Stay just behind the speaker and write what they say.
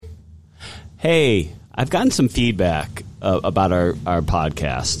Hey, I've gotten some feedback about our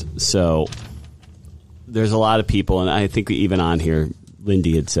podcast. So there's a lot of people, and I think even on here,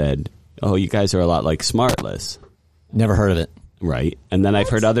 Lindy had said, oh, you guys are a lot like Smartless. Never heard of it. Right. And then I've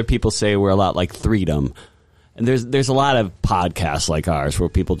heard other people say we're a lot like Threedom. And there's a lot of podcasts like ours where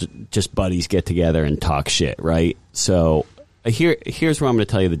people just buddies get together and talk shit, right? So here's where I'm going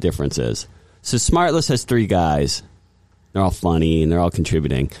to tell you the difference is. So Smartless has 3 guys. They're all funny, and they're all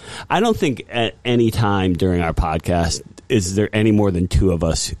contributing. I don't think at any time during our podcast is there any more than 2 of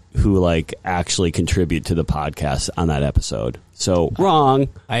us who, like, actually contribute to the podcast on that episode. So, wrong.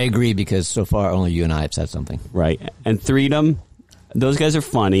 I agree, because so far only you and I have said something. Right. And Threedom, those guys are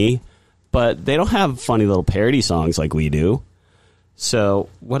funny, but they don't have funny little parody songs like we do. So,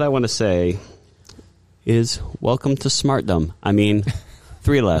 what I want to say is welcome to Smartdom. I mean,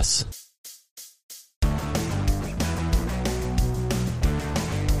 3 less.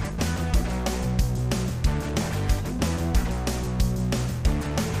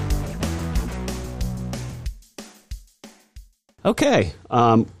 Okay,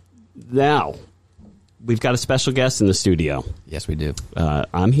 now we've got a special guest in the studio. Yes, we do.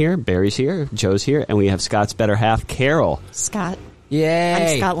 I'm here, Barry's here, Joe's here, and we have Scott's better half, Carol. Scott.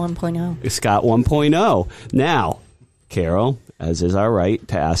 Yay! I'm Scott 1.0. Scott 1.0. Now, Carol, as is our right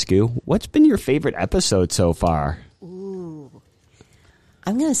to ask you, what's been your favorite episode so far? Ooh.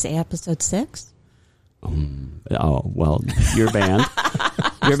 I'm going to say episode 6. Oh, well, you're banned.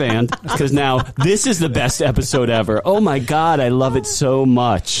 You're banned. Because now this is the best episode ever. Oh, my God, I love it so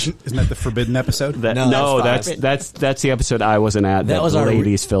much. Isn't that the forbidden episode? No, that's the episode I wasn't at that was the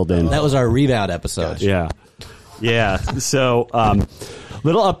ladies filled in. That was our rebound episode. Gosh. Yeah. So,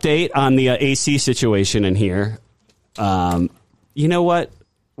 little update on the AC situation in here. You know what?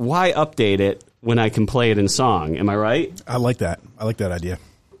 Why update it when I can play it in song? Am I right? I like that. I like that idea.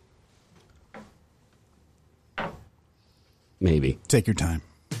 Maybe. Take your time.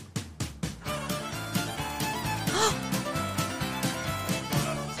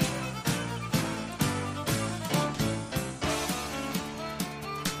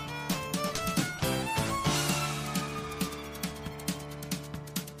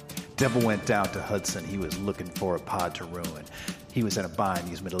 Devil went down to Hudson. He was looking for a pod to ruin. He was in a bind.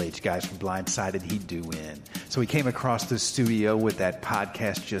 These middle-aged guys from Blindsided, he'd do in. So he came across the studio with that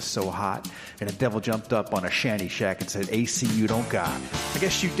podcast just so hot, and the devil jumped up on a shanty shack and said, AC, you don't got. I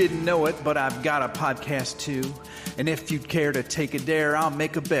guess you didn't know it, but I've got a podcast too. And if you'd care to take a dare, I'll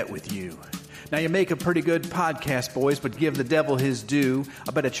make a bet with you. Now, you make a pretty good podcast, boys, but give the devil his due.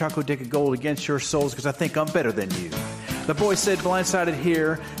 I bet a choco dick of gold against your souls, because I think I'm better than you. The boy said Blindsided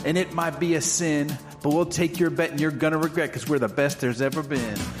here, and it might be a sin, but we'll take your bet and you're gonna regret, because we're the best there's ever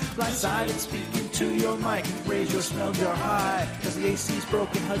been. Blindsided speaking to your mic, raise your smell jar high, because the AC's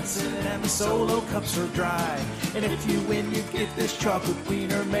broken, Hudson, and the solo cups are dry. And if you win, you get this chocolate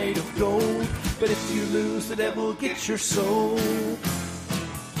wiener made of gold, but if you lose, the devil gets your soul.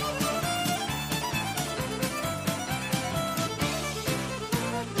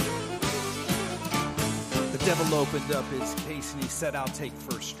 The devil opened up his case and he said, I'll take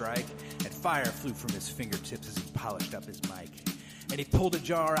first strike. And fire flew from his fingertips as he polished up his mic. And he pulled a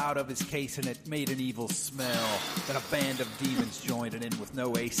jar out of his case and it made an evil smell. Then a band of demons joined, and in with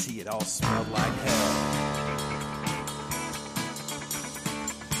no AC, it all smelled like hell.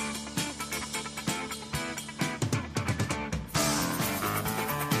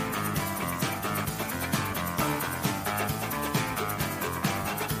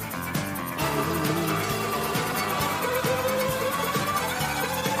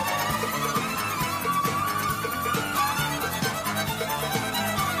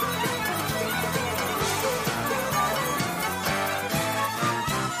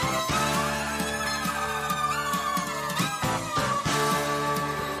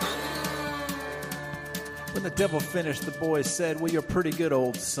 When the devil finished, the boys said, well, you're pretty good,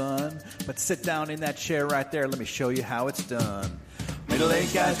 old son, but sit down in that chair right there. Let me show you how it's done.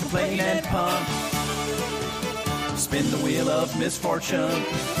 Middle-aged guys complain and pump. Spin the wheel of misfortune.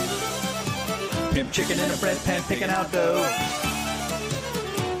 Pimp chicken in a bread pan picking out dough.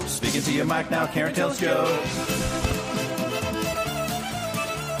 Speaking to your mic now, Karen tells Joe.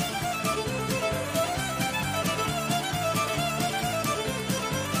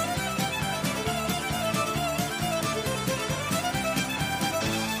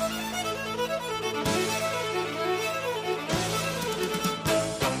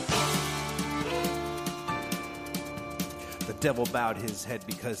 The devil bowed his head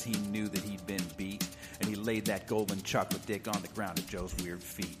because he knew that he'd been beat, and he laid that golden chocolate dick on the ground at Joe's weird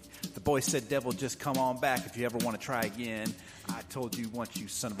feet. The boy said, devil, just come on back if you ever want to try again. I told you once, you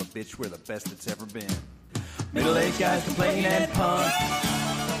son of a bitch, we're the best it's ever been. Middle-aged guys complain and punt.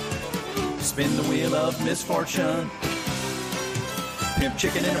 Spin the wheel of misfortune. Pimp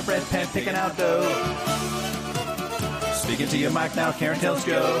chicken in a bread pan picking out dough. Speaking to your mic now, Karen tells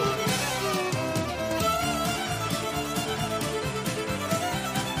go.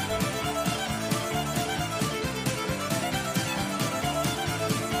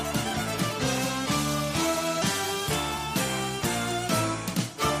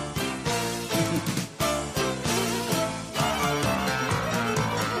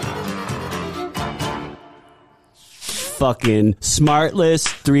 Fucking Smartless,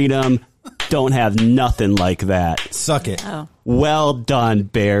 Threedom, don't have nothing like that. Suck it. Oh, Well done,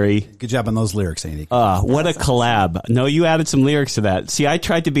 Barry. Good job on those lyrics, Andy. What a collab. No, you added some lyrics to that. See, I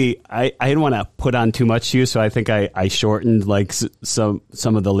tried to be, I didn't want to put on too much to you, so I think I shortened like some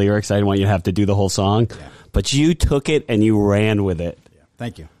of the lyrics. I didn't want you to have to do the whole song. Yeah. But you took it and you ran with it. Yeah.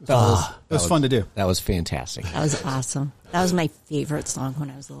 Thank you. It was fun to do. That was fantastic. that was awesome. That was my favorite song when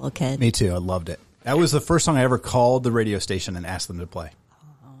I was a little kid. Me too. I loved it. That was the first song I ever called the radio station and asked them to play.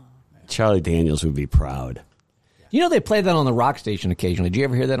 Charlie Daniels would be proud. You know, they play that on the rock station occasionally. Did you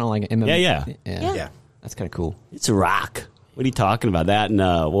ever hear that on like MMA? Yeah. Yeah. That's kind of cool. It's rock. What are you talking about? That and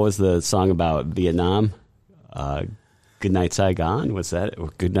what was the song about Vietnam? Good Night Saigon? What's that? Or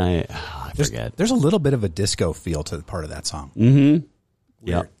Good Night? Oh, I forget. There's a little bit of a disco feel to the part of that song. Mm-hmm.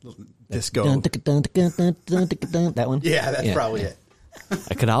 Yep. Disco. That one? Yeah, that's probably it.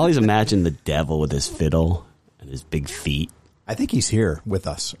 I could always imagine the devil with his fiddle and his big feet. I think he's here with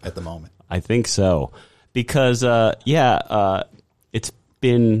us at the moment. I think so. Because, it's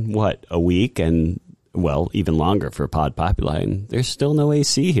been, what, a week and, well, even longer for Pod Populi, and there's still no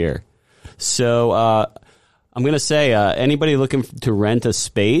AC here. So I'm going to say, anybody looking to rent a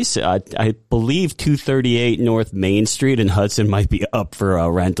space, I believe 238 North Main Street in Hudson might be up for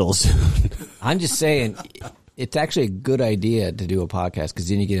rentals. I'm just saying, it's actually a good idea to do a podcast because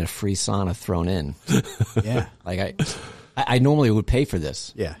then you get a free sauna thrown in. Yeah. Like I normally would pay for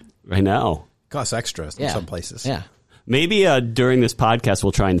this. Yeah. I know. Costs extra in some places. Yeah. Maybe during this podcast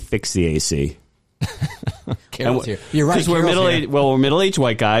we'll try and fix the AC. Carol's here. You're right. Because we're middle-aged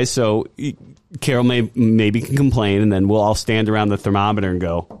white guys, so Carol maybe can complain, and then we'll all stand around the thermometer and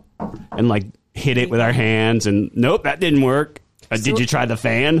go and like hit it with our hands, and nope, that didn't work. Did you try the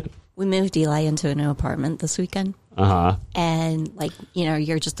fan? We moved Eli into a new apartment this weekend. Uh-huh. And, like, you know,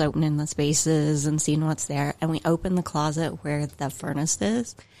 you're just opening the spaces and seeing what's there. And we opened the closet where the furnace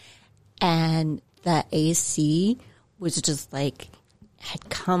is. And the AC was just, like, had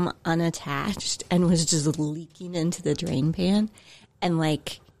come unattached and was just leaking into the drain pan. And,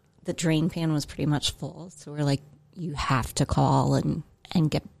 like, the drain pan was pretty much full. So we're like, you have to call and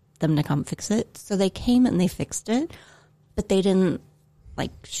get them to come fix it. So they came and they fixed it. But they didn't,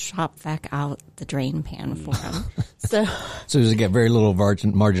 like, shop back out the drain pan for him. So does it get very little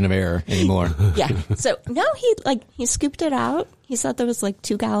margin of error anymore? yeah. So no, he scooped it out. He said there was like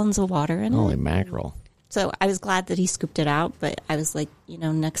 2 gallons of water in it. Holy mackerel. So I was glad that he scooped it out, but I was like, you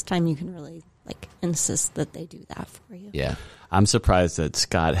know, next time you can really like insist that they do that for you. Yeah. I'm surprised that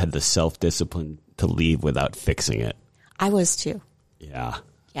Scott had the self-discipline to leave without fixing it. I was too. Yeah.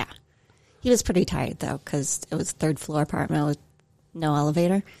 Yeah. He was pretty tired though, because it was a 3rd floor apartment with no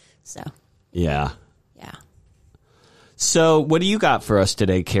elevator. So Yeah. yeah. So what do you got for us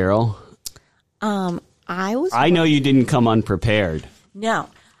today, Carol? I know you didn't come unprepared. No.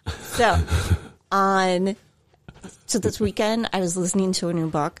 So this weekend I was listening to a new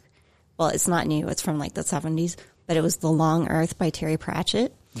book. Well, it's not new. It's from like the 70s, but it was The Long Earth by Terry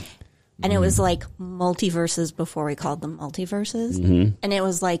Pratchett. And it was like multiverses before we called them multiverses. Mm-hmm. And it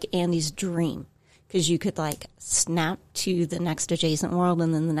was like Andy's dream because you could like snap to the next adjacent world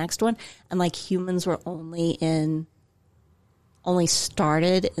and then the next one. And like humans were only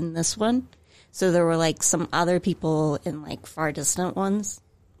started in this one. So there were like some other people in like far distant ones.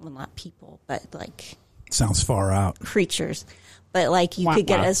 Well, not people, but like Sounds far out. creatures. But like you could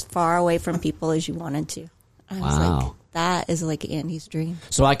get as far away from people as you wanted to. I was like, that is like Andy's dream.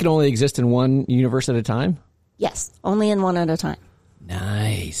 So I can only exist in one universe at a time? Yes, only in one at a time.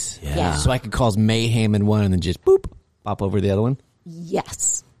 Nice. Yeah. So I could cause mayhem in one and then just boop, pop over to the other one?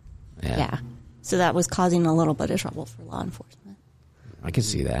 Yes. Yeah. So that was causing a little bit of trouble for law enforcement. I can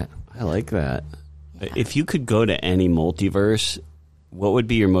see that. I like that. Yeah. If you could go to any multiverse, what would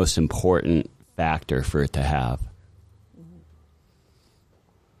be your most important factor for it to have?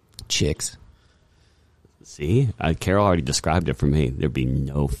 Chicks. See? Carol already described it for me. There'd be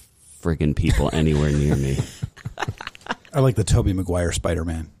no friggin' people anywhere near me. I like the Tobey Maguire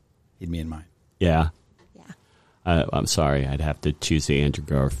Spider-Man. He'd be in mine. Yeah. Yeah. I'm sorry. I'd have to choose the Andrew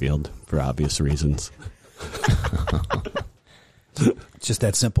Garfield for obvious reasons. It's just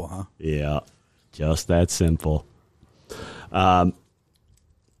that simple, huh? Yeah. Just that simple. I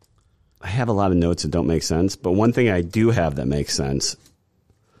have a lot of notes that don't make sense, but one thing I do have that makes sense.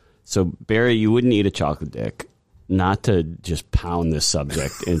 So, Barry, you wouldn't eat a chocolate dick. Not to just pound this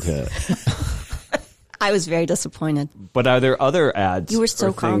subject into... I was very disappointed. But are there other ads? You were so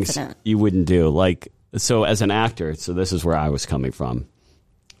or things confident. you wouldn't do? Like, so as an actor, so this is where I was coming from.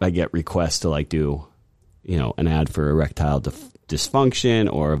 I get requests to like do, an ad for erectile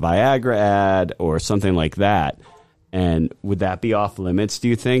dysfunction or a Viagra ad or something like that. And would that be off limits, do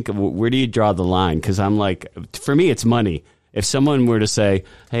you think? Where do you draw the line? Because I'm like, for me, it's money. If someone were to say,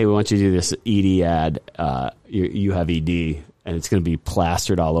 hey, we want you to do this ED ad, you have ED, and it's going to be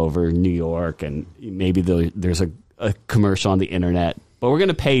plastered all over New York, and maybe there's a commercial on the internet, but we're going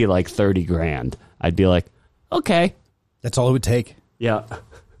to pay you like $30,000. I'd be like, okay. That's all it would take. Yeah.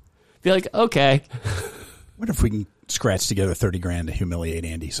 Be like, okay. What if we can scratch together $30,000 to humiliate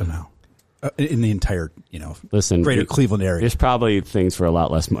Andy somehow? In the entire, Listen, greater Cleveland area. There's probably things for a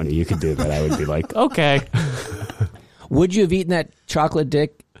lot less money you could do that I would be like, okay. Would you have eaten that chocolate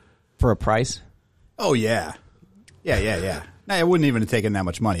dick for a price? Oh, yeah. Yeah. No, I wouldn't even have taken that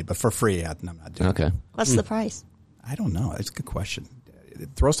much money, but for free, I'm not doing it. Okay. What's the price? I don't know. It's a good question.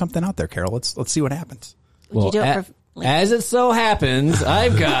 Throw something out there, Carol. Let's see what happens. Would you do it for as it so happens,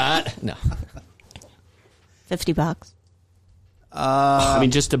 I've got no $50? I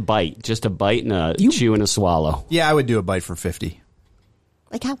mean, just a bite and a chew and a swallow. Yeah, I would do a bite for 50.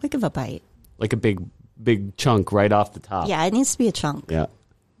 Like how big of a bite? Like a big chunk right off the top. Yeah, it needs to be a chunk. Yeah.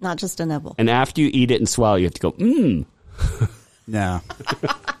 Not just a nibble. And after you eat it and swallow, you have to go, No.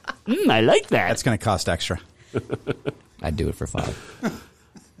 I like that. That's going to cost extra. I'd do it for $5.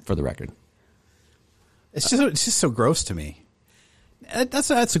 For the record. It's just so gross to me.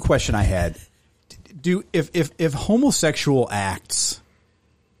 That's a question I had. If homosexual acts,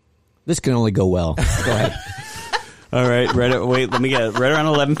 This can only go well. Go ahead. All right, let me get it. Right around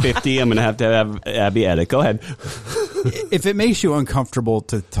 11:50, I'm going to have Abby edit. Go ahead. if it makes you uncomfortable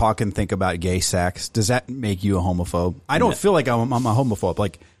to talk and think about gay sex, does that make you a homophobe? I don't feel like I'm a homophobe.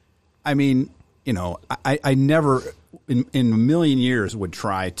 Like, I mean, I never in a million years would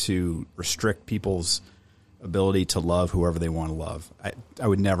try to restrict people's ability to love whoever they want to love. I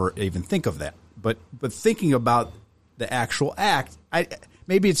would never even think of that. But thinking about the actual act,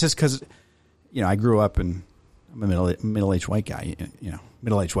 maybe it's just because, I grew up and I'm a middle-aged white guy,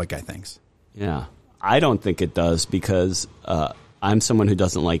 middle-aged white guy things. Yeah. I don't think it does because I'm someone who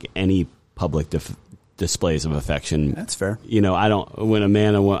doesn't like any public displays of affection. That's fair. I don't, when a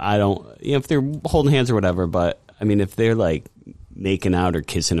man and woman, I don't, if they're holding hands or whatever, but I mean, if they're like making out or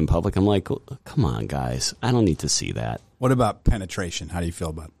kissing in public, I'm like, well, come on, guys. I don't need to see that. What about penetration? How do you feel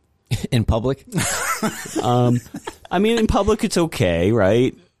about it? In public? I mean, in public, it's okay,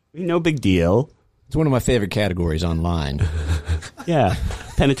 right? No big deal. It's one of my favorite categories online. Yeah.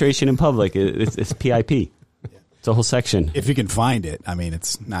 Penetration in public. It's PIP. It's a whole section. If you can find it, I mean,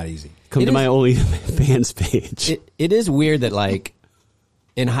 it's not easy. Come to my OnlyFans page. It is weird that, like,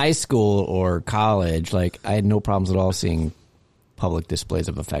 in high school or college, like, I had no problems at all seeing public displays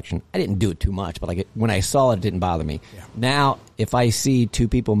of affection. I didn't do it too much, but like when I saw it, it didn't bother me. Yeah. Now, if I see two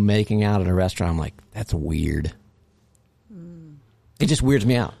people making out at a restaurant, I'm like, that's weird. It just weirds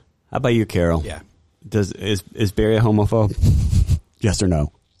me out. How about you, Carol? Yeah. Is Barry a homophobe? Yes or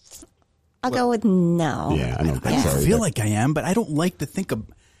no? I'll go with no. Yeah, I don't think I so. feel like I am, but I don't like to think of...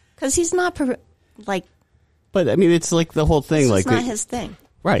 Because he's not, But, I mean, it's like the whole thing. It's not his thing.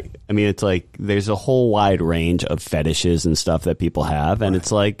 Right. I mean, it's like there's a whole wide range of fetishes and stuff that people have. And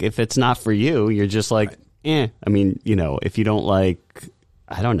it's like, if it's not for you, you're just like, I mean, if you don't like,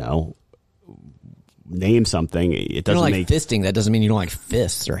 I don't know, name something, it doesn't make fisting. That doesn't mean you don't like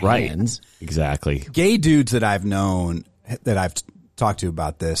fists or hands. Exactly. Gay dudes that I've known, that I've talked to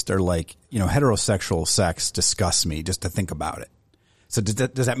about this, they're like, heterosexual sex disgusts me just to think about it. So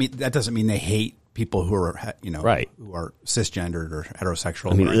does that mean, that doesn't mean they hate people who are, right, who are cisgendered or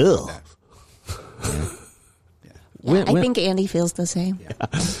heterosexual? I mean, Like I think Andy feels the same. Yeah.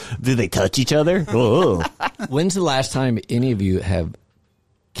 Do they touch each other? Oh. When's the last time any of you have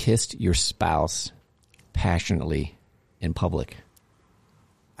kissed your spouse passionately in public?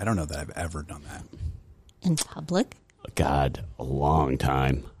 I don't know that I've ever done that. In public? God, a long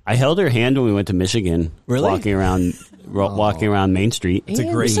time. I held her hand when we went to Michigan. Really? Walking around Main Street. It's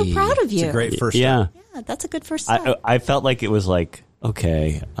a great. I'm so proud of you. It's a great first yeah. step. Yeah, that's a good first step. I felt like it was like,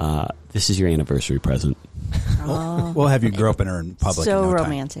 okay, this is your anniversary present. We'll have you grow up in her in public. So in no time.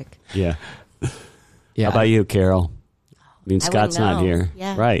 romantic. Yeah. Yeah. How about you, Carol? I mean, I Scott's wouldn't not know. here.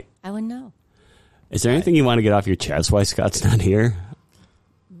 Yeah. Right. I wouldn't know. Is there anything you want to get off your chest why Scott's not here?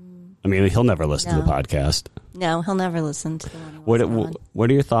 I mean, he'll never listen to the No. podcast. No, he'll never listen to the one. He wasn't on. What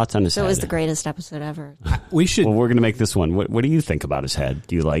are your thoughts on his So head? it was the greatest episode ever. We should. Well, we're going to make this one. What do you think about his head?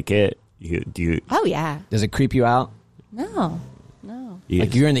 Do you like it? Do you? Oh yeah. Does it creep you out? No.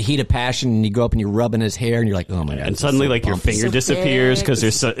 Like you're in the heat of passion and you go up and you're rubbing his hair and you're like, oh my God. And suddenly, like, your finger So disappears big. because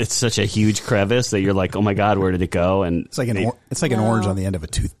it's such a huge crevice that you're like, oh my God, where did it go? And It's like an orange on the end of a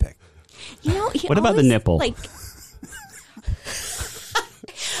toothpick. You know, he What about the always, nipple? Like,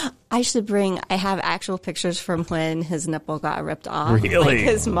 I have actual pictures from when his nipple got ripped off. Really? Like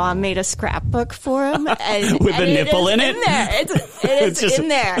his mom made a scrapbook for him. And, With and the nipple is in it? there. It It's is just- in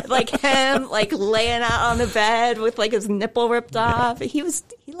there. Like him, like laying out on the bed with like his nipple ripped off. He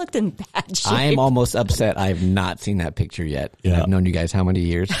looked in bad shape. I am almost upset I have not seen that picture yet. And Yeah. I've known you guys how many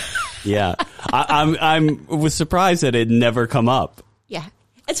years? yeah, I was surprised that it never come up. Yeah.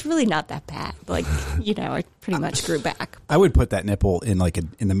 It's really not that bad. Like, it pretty much grew back. I would put that nipple in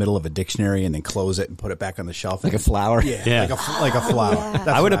in the middle of a dictionary and then close it and put it back on the shelf. Like a flower? Yeah. like a flower. That's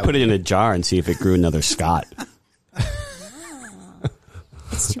I would what have put it in a jar and see if it grew another Scott.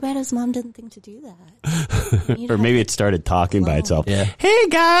 It's too bad his mom didn't think to do that. Or maybe it started talking by itself. Yeah. Hey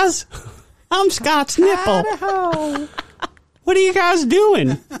guys, I'm Scott's nipple. What are you guys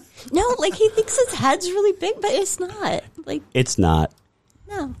doing? No, like he thinks his head's really big, but it's not. Like, It's not.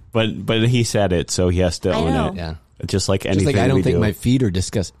 no. But he said it, so he has to I own know. it. Yeah. Just like Just anything like I don't we think do. my feet are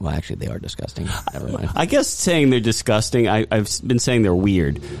disgusting. Well, actually, they are disgusting. Never mind. I guess saying they're disgusting, I've been saying they're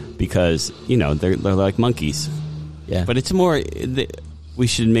weird because, they're like monkeys. Yeah. But it's more, we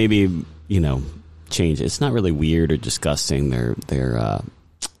should maybe, change it. It's not really weird or disgusting. They're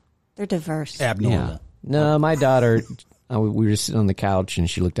Diverse. abnormal. Yeah. No, my daughter, we were just sitting on the couch and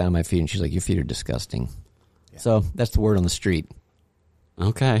she looked down at my feet and she's like, your feet are disgusting. Yeah. So that's the word on the street.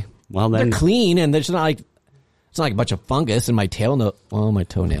 Okay. Well, They're then. clean and it's not like a bunch of fungus in my tail. Well, my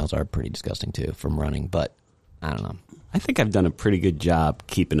toenails are pretty disgusting too from running, but I don't know. I think I've done a pretty good job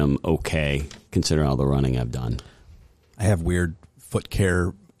keeping them okay, considering all the running I've done. I have weird foot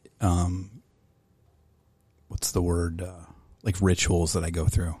care. What's the word? Like rituals that I go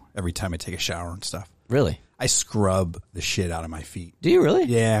through every time I take a shower and stuff. Really? I scrub the shit out of my feet. Do you really?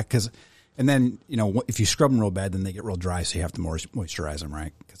 Yeah, and then if you scrub them real bad, then they get real dry, so you have to moisturize them,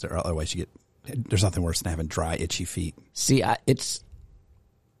 right? Because otherwise there's nothing worse than having dry, itchy feet. See, it's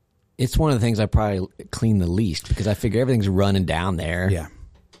one of the things I probably clean the least because I figure everything's running down there. Yeah,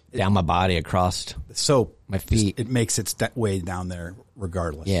 Down my body across. so My feet. it makes its way down there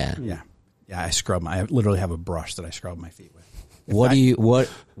regardless. Yeah. yeah. I scrub. I literally have a brush that I scrub my feet with.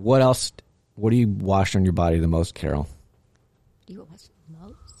 What else? What do you wash on your body the most, Carol? Do you watch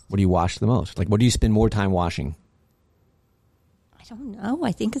most? What do you wash the most? Like, what do you spend more time washing? I don't know.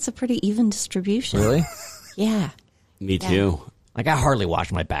 I think it's a pretty even distribution. Really? Yeah. Me too. Like, I hardly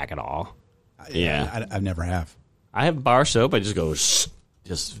wash my back at all. Yeah. I never have. I have bar soap. I just go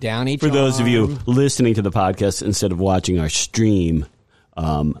just Down each For those of you arm. listening to the podcast instead of watching our stream,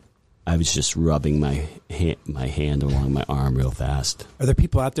 I was just rubbing my hand along my arm real fast. Are there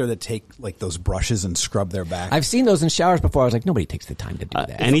people out there that take like those brushes and scrub their back? I've seen those in showers before. I was like, nobody takes the time to do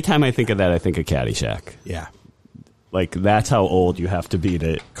that. Anytime I think of that, I think of Caddyshack. yeah. Like, that's how old you have to be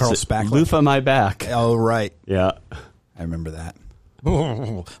to Carl sit- Spackler. loofah my back. Oh, right. Yeah. I remember that.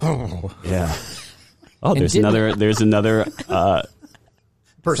 Yeah. Oh, there's another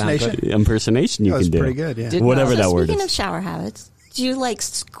Impersonation. impersonation you That was can do. pretty good, yeah. Whatever So that word speaking is. of shower habits, do you like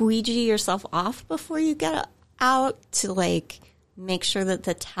squeegee yourself off before you get out to like make sure that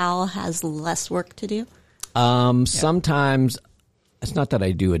the towel has less work to do? Sometimes it's not that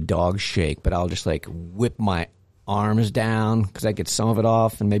I do a dog shake, but I'll just like whip my arms down because I get some of it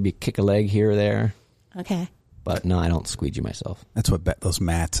off and maybe kick a leg here or there. Okay. But no, I don't squeegee myself. That's what those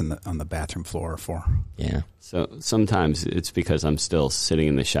mats on the bathroom floor are for. Yeah. So sometimes it's because I'm still sitting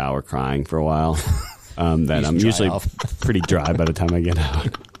in the shower crying for a while. That I'm dry usually off. pretty dry by the time I get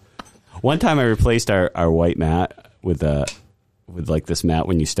out. One time I replaced our white mat with like this mat.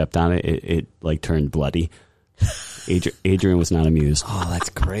 When you stepped on it, it like turned bloody. Adrian was not amused. Oh, that's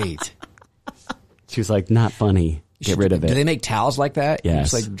great. She was like, "Not funny. Get rid of Do they it." make towels like that?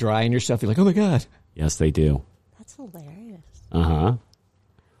 Yes. You just like drying yourself. You're like, oh my God. Yes, they do. That's hilarious. Uh-huh.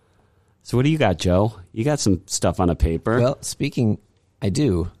 So what do you got, Joe? You got some stuff on a paper. Well, I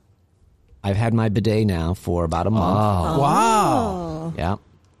do. I've had my bidet now for about a month. Wow. Yeah.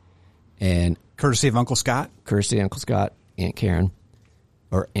 And Courtesy of Uncle Scott. courtesy of Uncle Scott, Aunt Karen,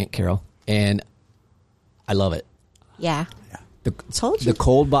 or Aunt Carol. And I love it. Yeah.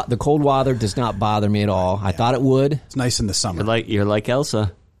 The cold water does not bother me at all. I thought it would. It's nice in the summer. You're like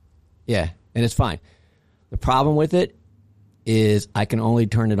Elsa. Yeah, and it's fine. The problem with it is I can only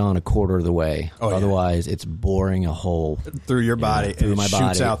turn it on a quarter of the way. Oh, yeah. Otherwise, it's boring a hole through your body, through and my it shoots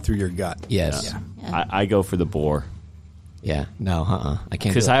body. out through your gut. Yes. Yeah. I go for the bore. Yeah. No. I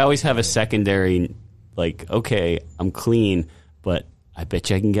can't. Because I always have a secondary, like, okay, I'm clean, but I bet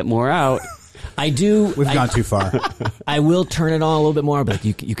you I can get more out. I do. We've gone too far. I will turn it on a little bit more, but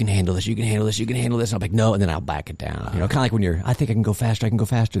you can handle this. You can handle this. You can handle this. And I'm like, no, and then I'll back it down. Kind of like when I think I can go faster. I can go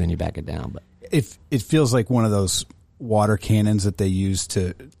faster. Then you back it down. But It feels like one of those water cannons that they use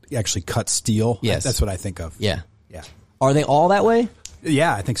to actually cut steel. Yes. That's what I think of. yeah. Yeah. Are they all that way?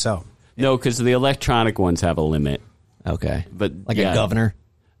 Yeah, I think so. No, because the electronic ones have a limit. Okay. But Like yeah. a governor.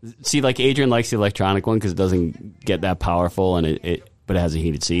 See, like Adrian likes the electronic one because it doesn't get that powerful, and but it has a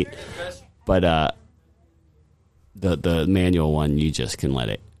heated seat. But the manual one, you just can let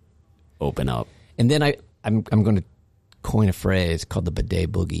it open up. And then I'm going to coin a phrase called the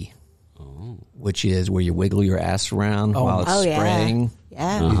bidet boogie, which is where you wiggle your ass around while it's spraying.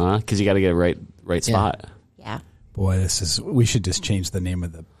 Yeah. Because you got to get it right spot. Yeah. Boy, we should just change the name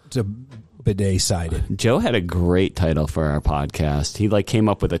of the bidet sided. Joe had a great title for our podcast. He came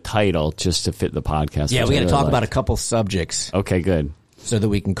up with a title just to fit the podcast. Yeah, we got to really talk about a liked. couple subjects Okay, good. so that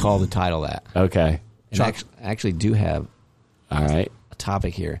we can call the title that. Okay. And I actually do have All right. a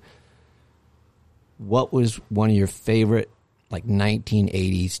topic here. What was one of your favorite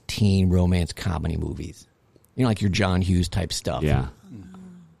 1980s teen romance comedy movies? You know, like your John Hughes type stuff. Yeah.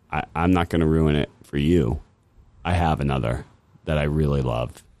 I'm not going to ruin it for you. I have another that I really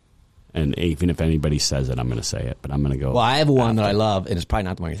love. And even if anybody says it, I'm going to say it. But I'm going to go. Well, I have one that I love, and it's probably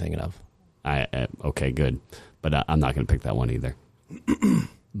not the one you're thinking of. Okay, good. But I'm not going to pick that one either.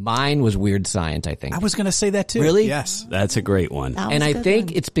 Mine was Weird Science, I think. I was going to say that too. Really? Yes. That's a great one. That was And a I good think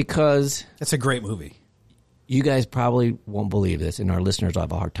one. it's because That's a great movie. you guys probably won't believe this, and our listeners will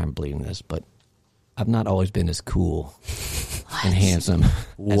have a hard time believing this, but I've not always been as cool and handsome as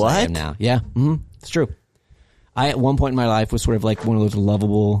I What? am now. Yeah, it's true. I, at one point in my life, was sort of like one of those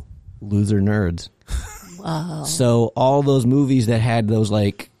lovable loser nerds. Whoa. So all those movies that had those,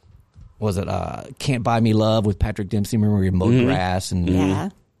 Can't Buy Me Love with Patrick Dempsey, remember where he mowed grass and Yeah.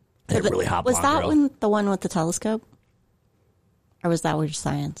 had a really hot Was blonde that girl. the one with the telescope? Or was that Weird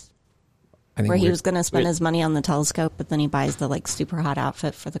Science? I think Where he Weird- was going to spend his money on the telescope, but then he buys the super hot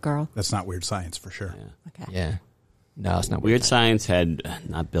outfit for the girl. That's not Weird Science for sure. Okay. Yeah. No, it's not Weird Science had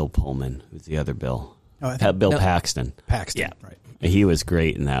not Bill Pullman. Who's the other Bill? Oh, I think- Had Bill No. Paxton. Paxton. Yeah. Right. He was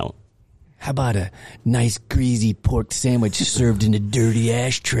great in that. How about a nice greasy pork sandwich served in a dirty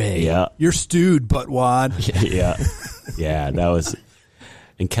ashtray? Yeah. You're stewed, buttwad. Yeah. Yeah, that was.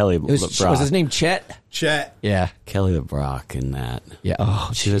 And Kelly Was LeBrock. his name Chet? Chet. Yeah. Kelly LeBrock in that. Yeah.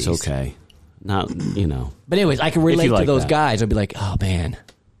 Oh, She was jeez. okay. Not, you know. But anyways, I can relate to like those that. guys. I'd be like, oh, man.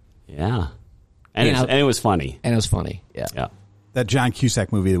 Yeah. And, You know- and it was funny. And it was funny. Yeah. Yeah. That John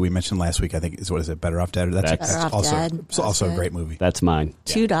Cusack movie that we mentioned last week, I think is what is it? Better Off Dead. Better Off also Dead. it's also a That's great good. movie. That's mine.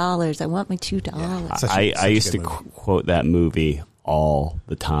 $2. I want my $2. Such I a used to good movie. quote that movie all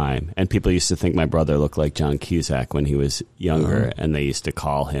the time. And people used to think my brother looked like John Cusack when he was younger. And they used to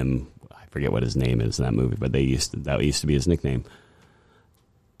call him, I forget what his name is in that movie, but that used to be his nickname.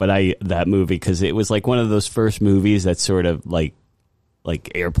 But that movie, because it was like one of those first movies that sort of like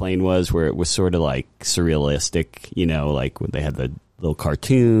Airplane was, where it was sort of like surrealistic, you know, like when they had the little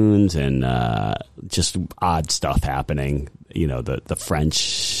cartoons and just odd stuff happening. You know, the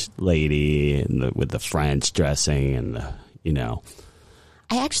French lady and with the French dressing and the, you know.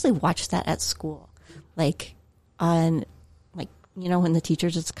 I actually watched that at school. When the teacher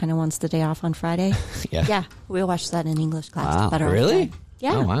just kind of wants the day off on Friday. Yeah. Yeah. We watched that in English class. Wow. Better Off Really? Dead.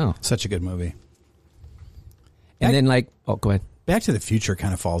 Yeah. Oh, wow. Such a good movie. And then, go ahead. Back to the Future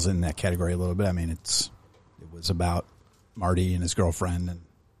kind of falls in that category a little bit. I mean, it was about Marty and his girlfriend, and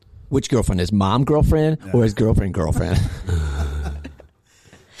Which girlfriend? His mom girlfriend or his girlfriend?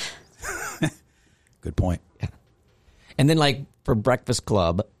 good point. And then, for Breakfast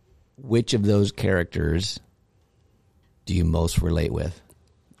Club, which of those characters do you most relate with?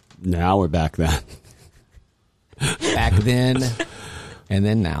 Now we're back then. Back then, and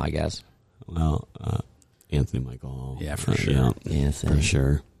then now, I guess. Well, Anthony Michael Hall. Yeah, for sure. Yeah, Yes, for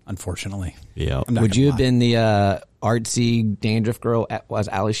sure. Unfortunately, Yeah. I'm not Would gonna you have lie. been the artsy dandruff girl? Was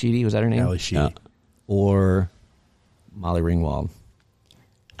Ali Sheedy? Was that her name? Ali Sheedy? Or Molly Ringwald?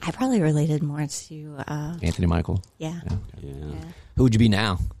 I probably related more to, Anthony Michael? yeah. Yeah. Who would you be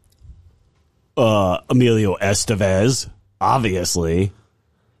now? Emilio Estevez, obviously.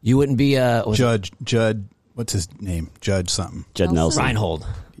 You wouldn't be Judd what's his name? Judge something. Judd Nelson. Reinhold.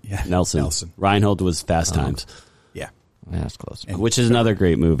 Yeah, Nelson. Reinhold was Fast Times, Yeah. Yeah, that's close. which is another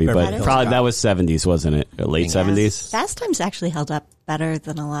great movie, Beverly but Hills probably Cop. that was 70s, wasn't it? Or late 70s? Fast Times actually held up better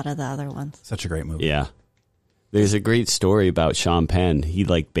than a lot of the other ones. Such a great movie. Yeah. There's a great story about Sean Penn. He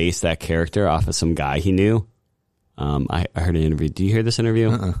like based that character off of some guy he knew. I heard an interview. Do you hear this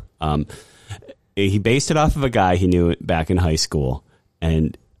interview? He based it off of a guy he knew back in high school.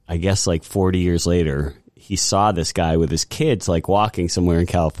 And I guess like 40 years later, he saw this guy with his kids like walking somewhere in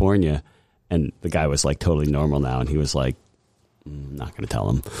California. And the guy was like totally normal now. And he was like, I'm not going to tell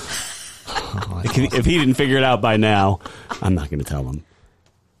him. If he didn't figure it out by now, I'm not going to tell him.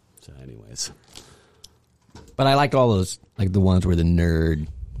 So anyways. But I liked all those, like the ones where the nerd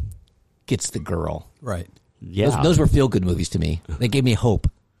gets the girl. Right. Yeah. Those were feel-good movies to me. They gave me hope.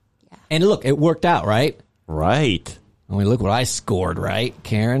 Yeah. And look, it worked out, right? Right. I mean, look what I scored, right,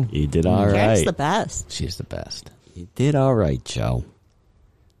 Karen? You did all right. Karen's the best. She's the best. You did all right, Joe.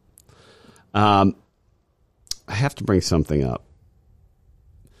 I have to bring something up.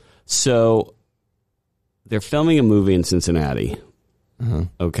 So they're filming a movie in Cincinnati.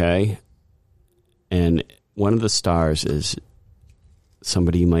 Okay. And one of the stars is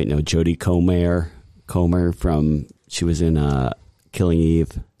somebody you might know, Jodie Comer from, she was in Killing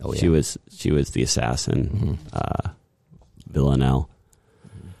Eve. Oh, yeah. She was the assassin, Villanelle.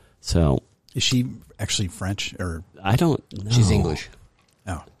 So Is she actually French or? I don't know. She's English.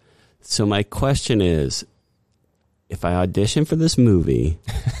 Oh, So my question is, if I audition for this movie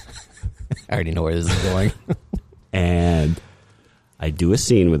I already know where this is going. and I do a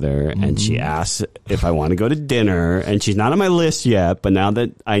scene with her and she asks if I want to go to dinner and she's not on my list yet, but now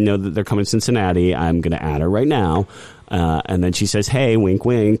that I know that they're coming to Cincinnati, I'm going to add her right now. And then she says, hey, wink,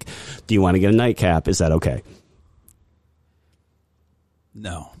 wink, do you want to get a nightcap? Is that okay?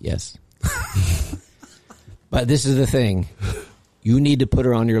 no. Yes. But this is the thing. You need to put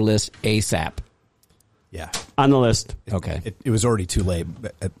her on your list ASAP. Yeah. On the list. Okay. It was already too late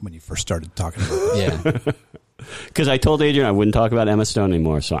when you first started talking about it. Yeah. Because I told Adrian I wouldn't talk about Emma Stone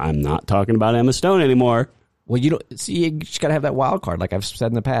anymore, so I'm not talking about Emma Stone anymore. Well, you don't see. You just got to have that wild card, like I've said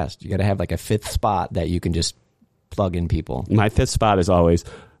in the past. You got to have like a fifth spot that you can just plug in people. My fifth spot is always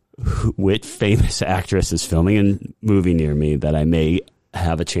which famous actress is filming a movie near me that I may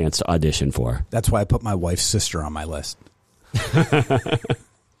have a chance to audition for. That's why I put my wife's sister on my list.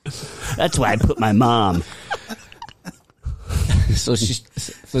 That's why I put my mom. So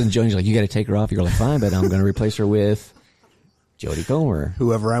then Joni's like, you got to take her off. You're like, fine, but I'm going to replace her with Jodie Comer.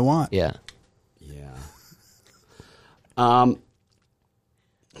 Whoever I want. Yeah. Yeah.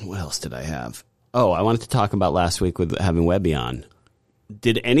 What else did I have? Oh, I wanted to talk about last week with having Webby on.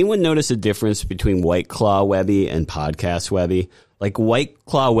 Did anyone notice a difference between White Claw Webby and Podcast Webby? Like White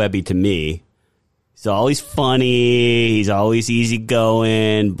Claw Webby to me, he's always funny, he's always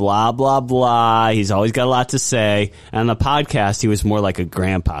easygoing, blah, blah, blah. He's always got a lot to say. And on the podcast, he was more like a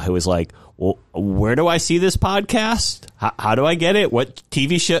grandpa who was like, well, where do I see this podcast? How do I get it? What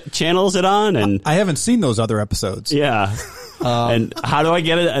TV channel is it on? And I haven't seen those other episodes. yeah. And how do I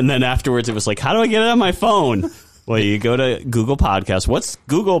get it? And then afterwards it was like, how do I get it on my phone? Well, you go to Google Podcasts. What's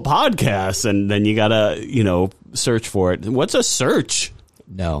Google Podcasts? And then you got to, search for it. What's a search?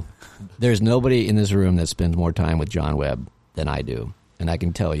 No. There's nobody in this room that spends more time with John Webb than I do. And I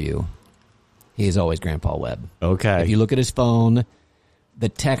can tell you, he is always Grandpa Webb. Okay. If you look at his phone, the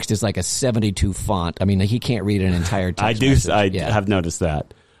text is like a 72 font. I mean, he can't read an entire text message. I have noticed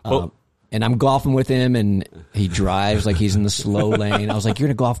that. And I'm golfing with him, and he drives like he's in the slow lane. I was like, you're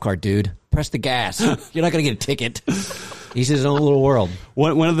in a golf cart, dude. Press the gas. You're not going to get a ticket. He's his own little world.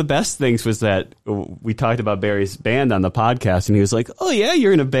 One of the best things was that we talked about Barry's band on the podcast, and he was like, oh, yeah,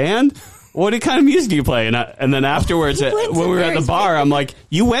 you're in a band? What kind of music do you play? And then afterwards, when we were at the bar, I'm like,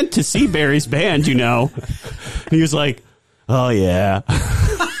 you went to see Barry's band, And he was like, oh, yeah.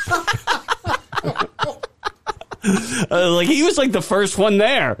 Like he was like the first one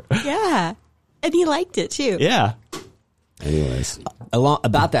there. Yeah. And he liked it too. Yeah. Anyways.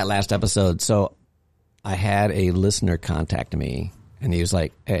 About that last episode, so I had a listener contact me, and he was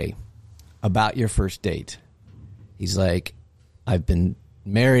like, hey, about your first date. He's like, I've been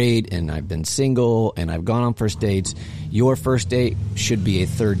married, and I've been single, and I've gone on first dates. Your first date should be a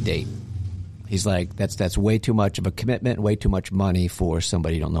third date. He's like, that's way too much of a commitment, way too much money for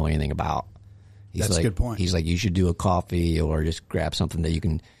somebody you don't know anything about. That's a good point. He's like, you should do a coffee or just grab something that you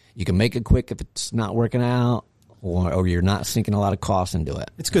can make it quick if it's not working out, or you're not sinking a lot of cost into it.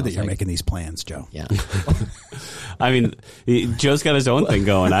 It's good that you're making these plans, Joe. Yeah. I mean, Joe's got his own thing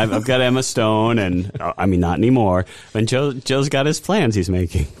going. I've got Emma Stone, and I mean, not anymore. And Joe's got his plans he's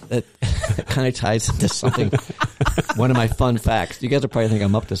making. That kind of ties into something. One of my fun facts. You guys will probably think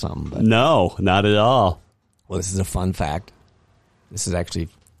I'm up to something. But. No, not at all. Well, this is a fun fact. This is actually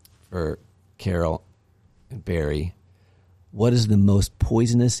for Carol and Barry. What is the most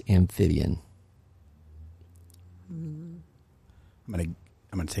poisonous amphibian? I'm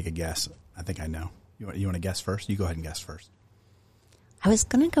gonna take a guess. I think I know. You want to guess first? You go ahead and guess first. I was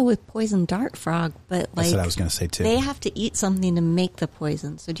going to go with poison dart frog, but like That's what I was going to say too. they have to eat something to make the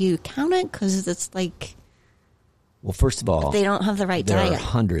poison. So do you count it? Because it's like Well, first of all, they don't have the right there diet. are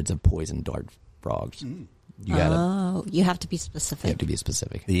hundreds of poison dart frogs. You gotta You have to be specific. you have to be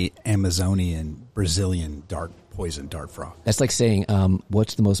specific. The Amazonian Brazilian poison dart frog. That's like saying,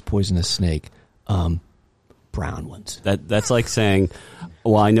 what's the most poisonous snake? Brown ones. That's like saying,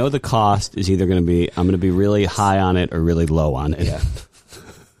 well, I know the cost is either going to be I'm going to be really high on it or really low on it. Yeah.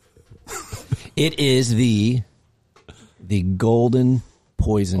 It is the golden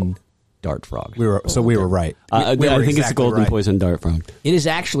poison dart frog. We were right. I We were think it's a exactly golden right. poison dart frog. It is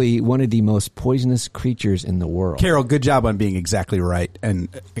actually one of the most poisonous creatures in the world. Carol, good job on being exactly right, and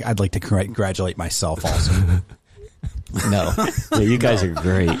I'd like to congratulate myself also. No. Yeah, you guys are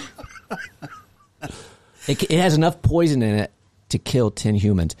great. It has enough poison in it to kill 10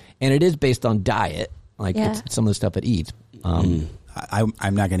 humans. And it is based on diet, like Yeah. it's some of the stuff it eats. I'm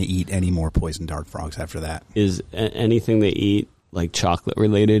not going to eat any more poison dart frogs after that. Is anything they eat like chocolate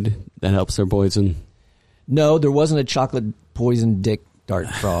related that helps their poison? No, there wasn't a chocolate poison dick dart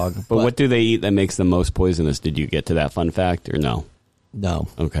frog. But what do they eat that makes them most poisonous? Did you get to that fun fact or no? No.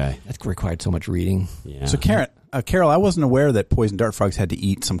 Okay. That required so much reading. Yeah. So, Carol, I wasn't aware that poison dart frogs had to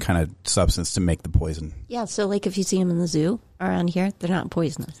eat some kind of substance to make the poison. Yeah, so like if you see them in the zoo around here, they're not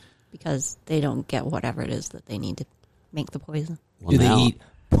poisonous because they don't get whatever it is that they need to make the poison. Well, Do they now- eat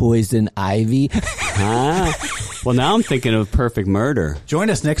poison ivy? Well, now I'm thinking of Perfect Murder. Join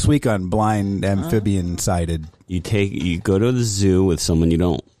us next week on Blind Amphibian Sighted. You go to the zoo with someone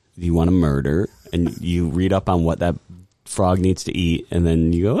you want to murder, and you read up on what that frog needs to eat, and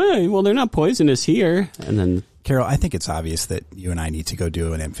then you go, hey, well, they're not poisonous here, and then Carol, I think it's obvious that you and I need to go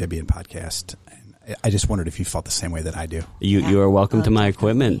do an amphibian podcast. And I just wondered if you felt the same way that I do. you are welcome to my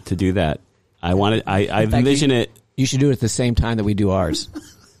equipment to do that. I envision it. You should do it at the same time that we do ours.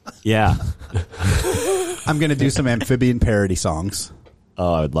 Yeah. I'm going to do some amphibian parody songs.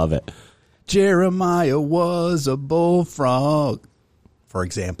 Oh, I would love it. Jeremiah was a bullfrog, for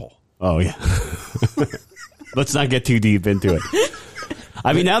example. Oh, yeah. Let's not get too deep into it.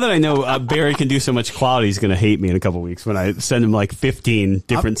 I mean, now that I know Barry can do so much quality, he's going to hate me in a couple weeks when I send him like 15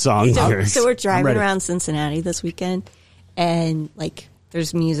 different songs. So we're driving ready. around Cincinnati this weekend, and like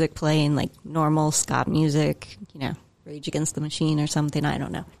there's music playing, like normal ska music, Rage Against the Machine or something. I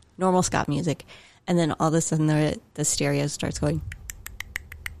don't know, normal ska music, and then all of a sudden the stereo starts going,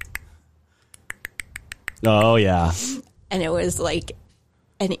 Oh, yeah. and it was like,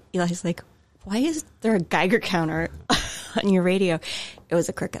 and Eli's like, "Why is there a Geiger counter on your radio?" It was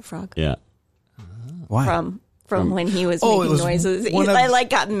a cricket frog Yeah. Why? from when he was Oh, it making was noises. one of- Eli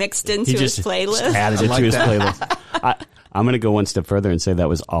got mixed into He his just playlist. added it like to his that. playlist. I'm going to go one step further and say that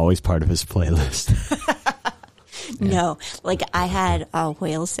was always part of his playlist. No, like I had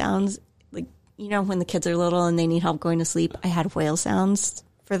whale sounds, like, when the kids are little and they need help going to sleep, I had whale sounds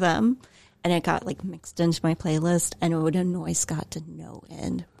for them, and it got like mixed into my playlist, and it would annoy Scott to no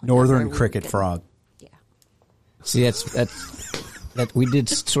end. Northern whenever we cricket would get- frog. Yeah. See, that we did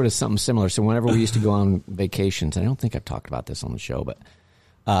sort of something similar. So whenever we used to go on vacations, I don't think I've talked about this on the show, but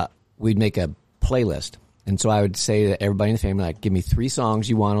we'd make a playlist. And so I would say to everybody in the family, like, give me 3 songs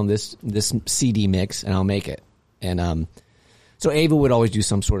you want on this CD mix, and I'll make it. And so Ava would always do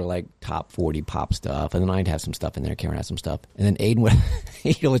some sort of like top 40 pop stuff, and then I'd have some stuff in there. Karen had some stuff, and then Aiden would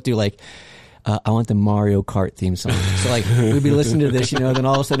he'd always do like, I want the Mario Kart theme song. So like we'd be listening to this, then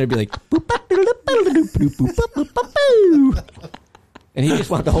all of a sudden it'd be like, boop, boop, boop, boop, boop, boop, boop, boop, boop. And he just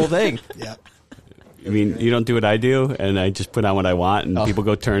wanted the whole thing. Yeah. I mean, you don't do what I do, and I just put on what I want, and people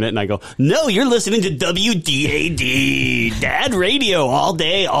go turn it, and I go, no, you're listening to WDAD, Dad Radio, all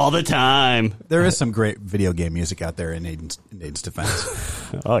day, all the time. There is some great video game music out there in Aiden's defense.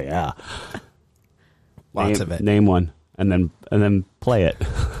 Oh, yeah. Lots of it. Name one, and then play it.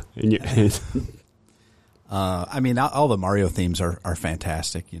 I mean, all the Mario themes are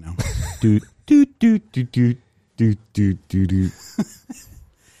fantastic, do, do, do, do, do, do, do, do, do.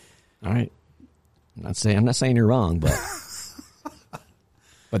 All right. I'm not saying you're wrong, but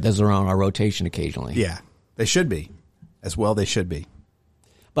those are on our rotation occasionally. Yeah. They should be. As well, they should be.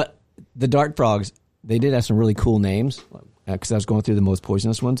 But the dart frogs, they did have some really cool names, because I was going through the most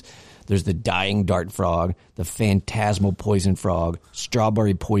poisonous ones. There's the dying dart frog, the phantasmal poison frog,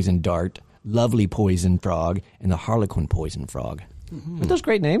 strawberry poison dart, lovely poison frog, and the harlequin poison frog. Aren't those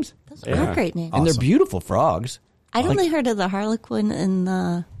great names? Those are great names. And they're beautiful frogs. I'd only heard of the harlequin and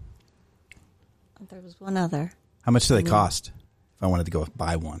the... There was one other. How much do they cost? If I wanted to go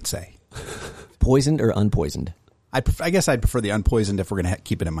buy one, say. Poisoned or unpoisoned? I guess I'd prefer the unpoisoned if we're going to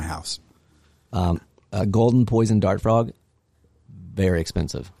keep it in my house. A golden poison dart frog, very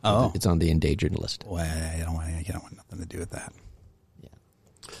expensive. Oh. It's on the endangered list. Well, I don't want nothing to do with that.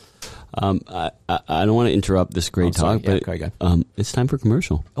 I don't want to interrupt this great talk, but it's time for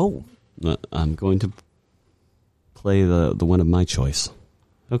commercial. Oh. I'm going to play the one of my choice.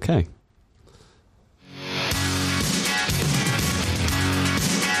 Okay.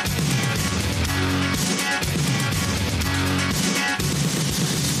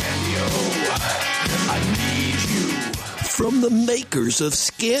 From the makers of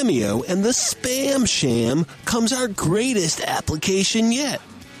Scameo and the Spam Sham comes our greatest application yet,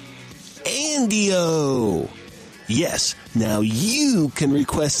 Andio. Yes, now you can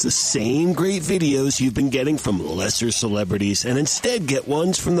request the same great videos you've been getting from lesser celebrities and instead get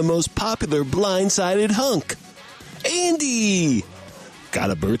ones from the most popular blindsided hunk, Andy. Got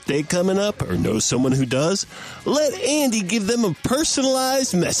a birthday coming up or know someone who does? Let Andy give them a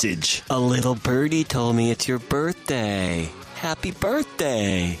personalized message. A little birdie told me it's your birthday. Happy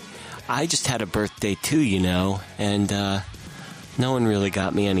birthday. I just had a birthday too, you know, and no one really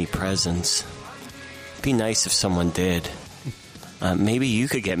got me any presents. It'd be nice if someone did. Maybe you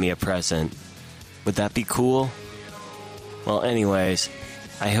could get me a present. Would that be cool? Well, anyways,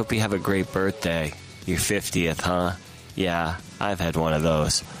 I hope you have a great birthday. Your 50th, huh? Yeah, I've had one of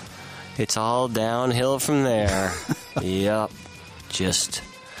those. It's all downhill from there. Yup. Just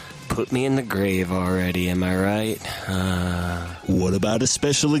put me in the grave already, am I right? What about a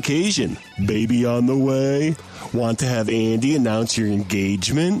special occasion? Baby on the way? Want to have Andy announce your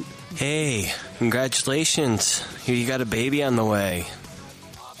engagement? Hey, congratulations. Here you got a baby on the way.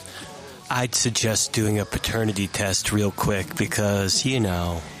 I'd suggest doing a paternity test real quick because, you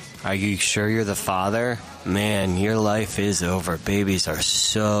know, are you sure you're the father? Man, your life is over. Babies are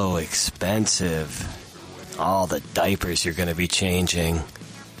so expensive. All the diapers you're going to be changing.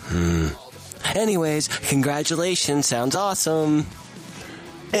 Anyways, congratulations. Sounds awesome.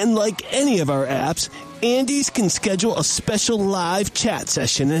 And like any of our apps, Andy's can schedule a special live chat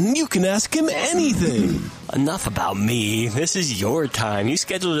session and you can ask him anything. Enough about me. This is your time. You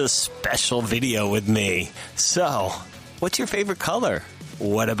scheduled a special video with me. So, what's your favorite color?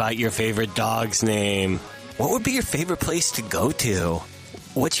 What about your favorite dog's name? What would be your favorite place to go to?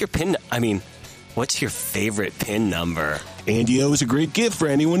 What's your favorite PIN number? Andio is a great gift for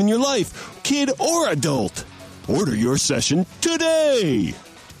anyone in your life, kid or adult. Order your session today.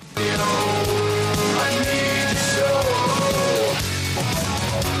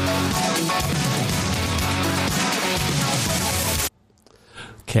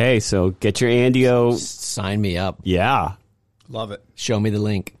 Okay, so get your Andio. Sign me up. Yeah. Love it. Show me the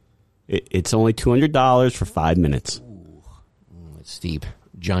link. It's only $200 for 5 minutes. It's steep.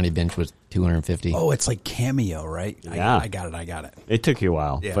 Johnny Bench was $250. Oh, it's like Cameo, right? Yeah. I got it. It took you a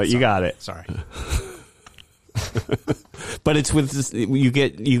while, Yeah, but you got it. Sorry. But it's with this, you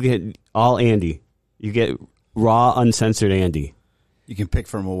get all Andy. You get raw, uncensored Andy. You can pick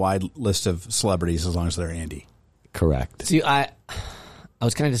from a wide list of celebrities as long as they're Andy. Correct. See, I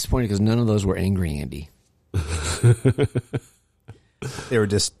was kind of disappointed because none of those were angry Andy. They were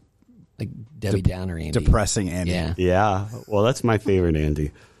just Like Debbie Downer Andy. depressing Andy. Yeah. Yeah. Well, that's my favorite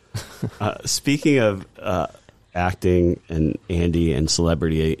Andy. Speaking of acting and Andy and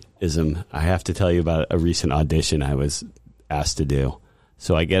celebrityism, I have to tell you about a recent audition I was asked to do.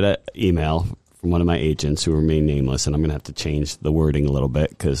 So I get an email from one of my agents who remain nameless, and I'm going to have to change the wording a little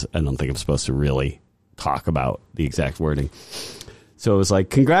bit because I don't think I'm supposed to really talk about the exact wording. So it was like,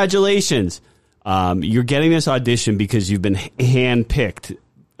 congratulations. You're getting this audition because you've been handpicked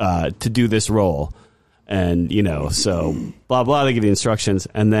to do this role. And, you know, so blah, blah, they give you instructions.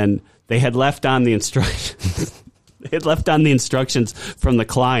 And then they had left on the instructions. They had left on the instructions from the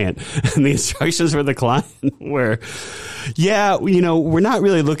client. And the instructions for the client were, yeah, you know, we're not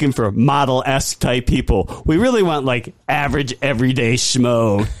really looking for model-esque type people. We really want like average, everyday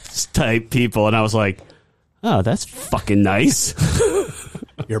schmo type people. And I was like, oh, that's fucking nice.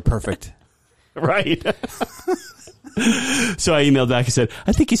 You're perfect. Right. So I emailed back and said,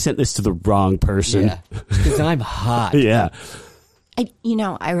 I think you sent this to the wrong person. Yeah. Because I'm hot. Yeah.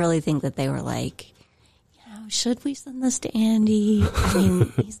 I really think that they were like, should we send this to Andy? I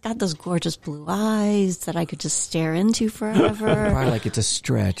mean, he's got those gorgeous blue eyes that I could just stare into forever. Probably like it's a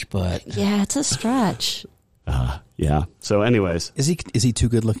stretch, but Yeah, it's a stretch. Yeah. So, anyways, Is he too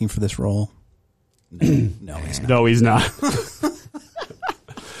good looking for this role? No, he's not. no, he's not.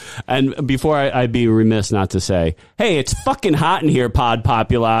 And before I'd be remiss not to say, hey, it's fucking hot in here, Pod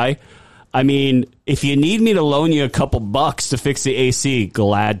Populi. I mean, if you need me to loan you a couple bucks to fix the AC,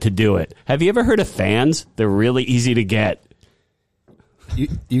 glad to do it. Have you ever heard of fans? They're really easy to get.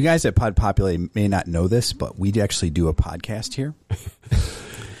 You guys at Pod Populate may not know this, but we actually do a podcast here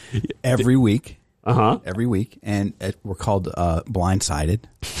every week. Every week, and we're called Blindsided.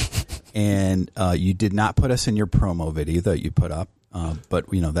 And you did not put us in your promo video that you put up, but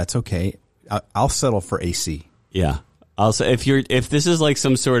that's okay. I'll settle for AC. Yeah. I'll say if this is like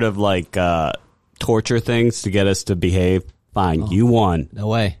some sort of like torture things to get us to behave, fine. You won. no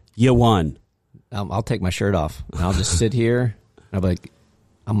way. You won. I'll take my shirt off. And I'll just sit here. And I'll be like,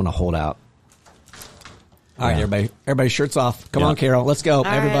 I'm going to hold out. All right, everybody, shirts off. Come on, Carol. Let's go,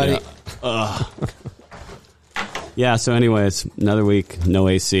 everybody. Yeah, so anyways, another week, no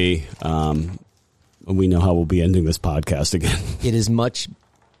AC. We know how we'll be ending this podcast again. It is much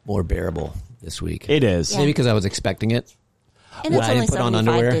more bearable this week. It is. Maybe because I was expecting it. And it's I only didn't put on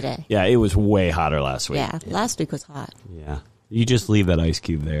 75 underwear. today. Yeah, it was way hotter last week. Yeah, last week was hot. Yeah. You just leave that ice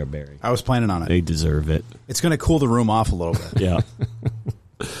cube there, Barry. I was planning on it. They deserve it. It's going to cool the room off a little bit. Yeah.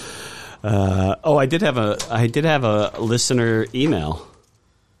 I did have a listener email.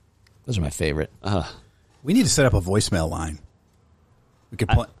 Those are my favorite. We need to set up a voicemail line. We could.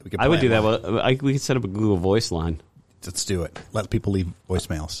 I would do that. We could set up a Google Voice line. Let's do it. Let people leave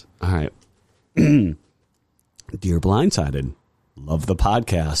voicemails. All right. Dear Blindsided, love the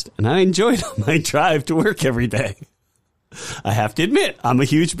podcast, and I enjoy it on my drive to work every day. I have to admit, I'm a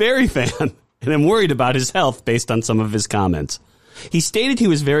huge Barry fan, and I'm worried about his health based on some of his comments. He stated he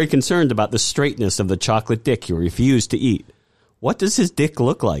was very concerned about the straightness of the chocolate dick he refused to eat. What does his dick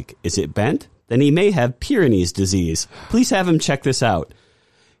look like? Is it bent? Then he may have Peyronie's disease. Please have him check this out.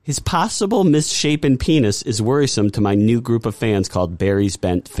 His possible misshapen penis is worrisome to my new group of fans called Barry's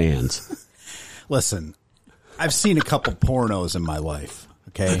Bent fans. Listen, I've seen a couple pornos in my life,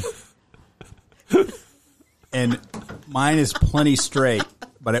 okay? And mine is plenty straight,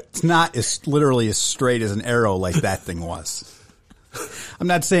 but it's not literally as straight as an arrow like that thing was. I'm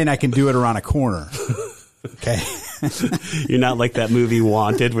not saying I can do it around a corner, okay? You're not like that movie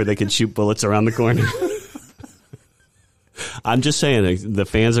Wanted where they can shoot bullets around the corner. I'm just saying the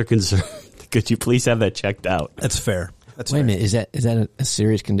fans are concerned. Could you please have that checked out? That's fair. Wait a minute, is that a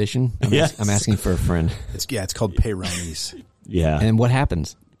serious condition? Yes. I'm asking for a friend. It's called Peyronie's. Yeah. And what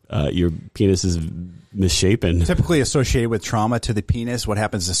happens? Your penis is misshapen. Typically associated with trauma to the penis, what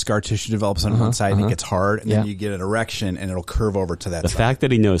happens is scar tissue develops on one side and it gets hard, and then you get an erection and it'll curve over to that The side. fact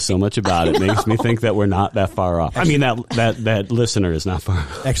that he knows so much about it makes me think that we're not that far off. I mean, that listener is not far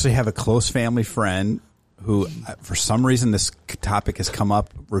off. I actually have a close family friend who, for some reason, this topic has come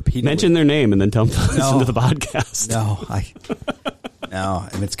up repeatedly. Mention their name and then tell them to listen to the podcast. No,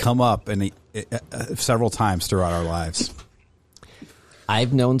 and it's come up and several times throughout our lives.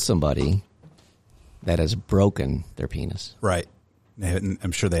 I've known somebody that has broken their penis. Right.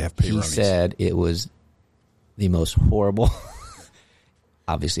 I'm sure they have Peyronie's. He said it was the most horrible,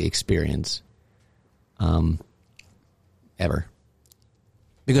 obviously, experience ever.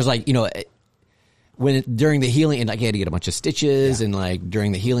 Because, during the healing, and he had to get a bunch of stitches, and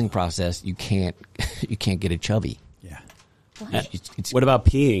during the healing process, you can't get it chubby. Yeah. What about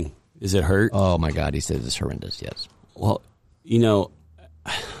peeing? Is it hurt? Oh my God, he says it's horrendous. Yes. Well,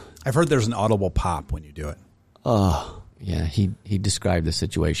 I've heard there's an audible pop when you do it. Oh. Yeah, he described the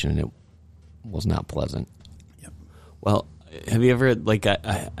situation, and it was not pleasant. Yep. Well, have you ever,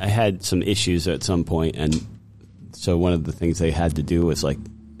 I had some issues at some point, and so one of the things they had to do was,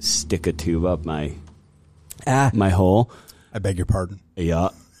 stick a tube up my hole. I beg your pardon. Yeah.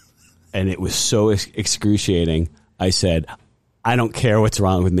 And it was so excruciating. I said, I don't care what's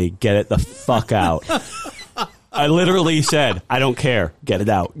wrong with me. Get it the fuck out. I literally said, I don't care. Get it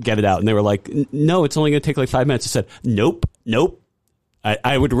out. Get it out. And they were like, no, it's only going to take 5 minutes. I said, nope.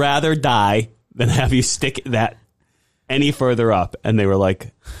 I would rather die than have you stick that any further up. And they were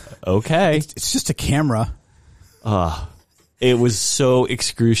like, okay. It's just a camera. It was so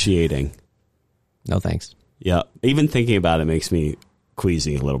excruciating. No thanks. Yeah. Even thinking about it makes me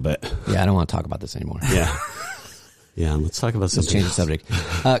queasy a little bit. Yeah, I don't want to talk about this anymore. Yeah. Yeah, let's talk about something Let's change the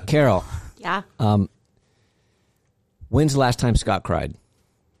subject. Carol. Yeah. When's the last time Scott cried?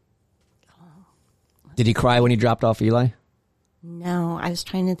 Did he cry when he dropped off Eli? No, I was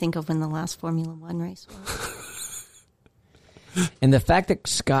trying to think of when the last Formula One race was. And the fact that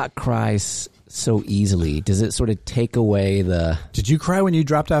Scott cries so easily, does it sort of take away the... Did you cry when you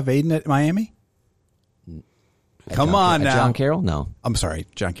dropped off Aiden at Miami? Come on now. John Carroll? No. I'm sorry,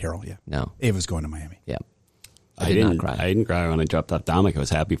 John Carroll, yeah. No. Ava's going to Miami. Yeah. I did didn't not cry. I didn't cry when I dropped off Dominic. I was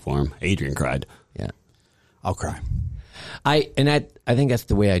happy for him. Adrian cried. Yeah. I'll cry. I think that's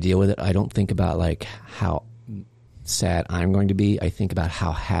the way I deal with it. I don't think about like how sad I'm going to be. I think about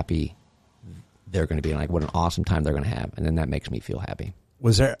how happy they're going to be and like what an awesome time they're going to have. And then that makes me feel happy.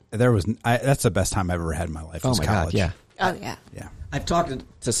 That's the best time I've ever had in my life. Oh my college. God. Yeah. Oh, yeah. Yeah. I've talked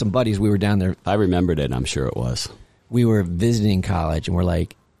to some buddies. We were down there. I remembered it. I'm sure it was. We were visiting college and we're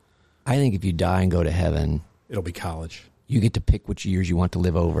like, I think if you die and go to heaven, It'll be college. you get to pick which years you want to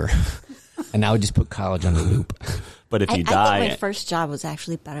live over. And I would just put college on the loop. But if I you think die, my first job was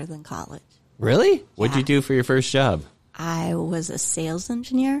actually better than college. Really? what'd you do for your first job? I was a sales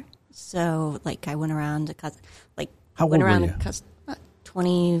engineer, so like I went around to How went old around were to you?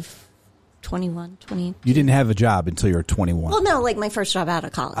 20, 21, 20. You didn't have a job until you were 21. Well, no, like my first job out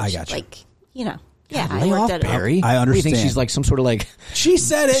of college. I got you. Like, you know, yeah, I Lay worked off, at Barry. I What do you think understand. she's like some sort of like She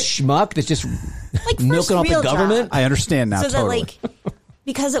said it. schmuck that's just like first milking off the real government? job. I understand now. So totally. that like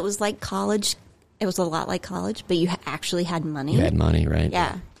because it was like college, it was a lot like college, but you actually had money. You had money, right?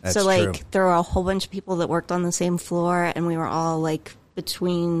 Yeah. That's so like true. there were a whole bunch of people that worked on the same floor, and we were all like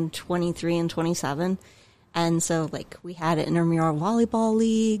between 23 and 27. And so like we had intramural volleyball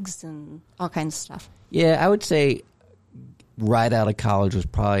leagues and all kinds of stuff. Yeah, I would say right out of college was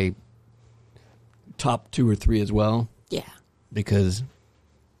probably top 2 or 3 as well. Yeah. Because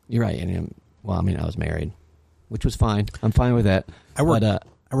you're right. And I was married, which was fine. I'm fine with that. I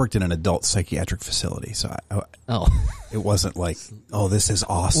worked in an adult psychiatric facility, so it wasn't like, oh, this is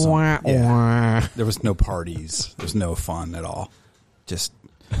awesome. Yeah. There was no parties. There was no fun at all. Just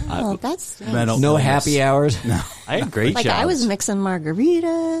Oh, that's nice. mental no illness. happy hours. No, I had great Like jobs. I was mixing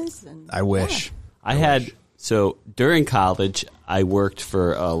margaritas. And, I wish. I had so during college, I worked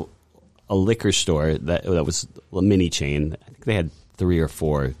for a liquor store that was a mini chain. I think they had 3 or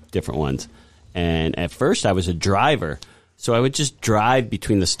 4 different ones. And at first, I was a driver, so I would just drive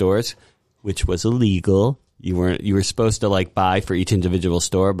between the stores, which was illegal. You were supposed to like buy for each individual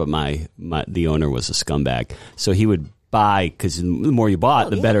store, but the owner was a scumbag, so he would buy, because the more you bought,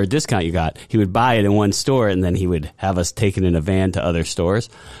 the better discount you got. He would buy it in one store, and then he would have us taken in a van to other stores.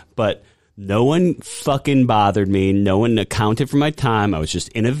 But no one fucking bothered me. No one accounted for my time. I was just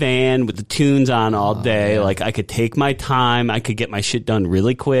in a van with the tunes on all day. Yeah. Like, I could take my time. I could get my shit done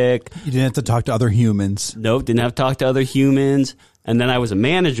really quick. You didn't have to talk to other humans. Nope, didn't have to talk to other humans. And then I was a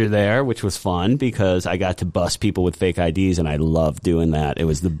manager there, which was fun because I got to bust people with fake IDs, and I loved doing that. It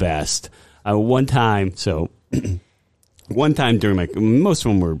was the best. One time during most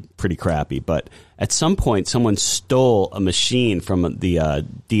of them were pretty crappy, but at some point someone stole a machine from the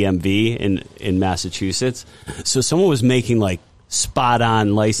DMV in Massachusetts. So someone was making like spot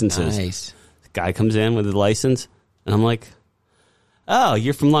on licenses. Nice. The guy comes in with his license, and I'm like, "Oh,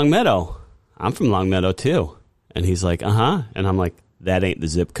 you're from Long Meadow. I'm from Long Meadow too." And he's like, "Uh-huh." And I'm like, "That ain't the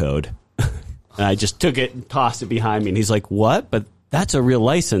zip code." And I just took it and tossed it behind me. And he's like, "What? But that's a real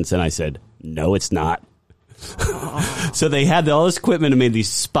license." And I said, "No, it's not." So they had all this equipment and made these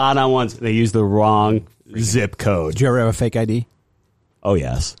spot on ones. They used the wrong zip code. Did you ever have a fake ID? Oh,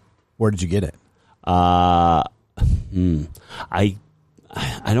 yes. Where did you get it? I don't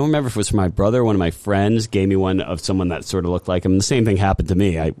remember if it was from my brother or one of my friends gave me one of someone that sort of looked like him. The same thing happened to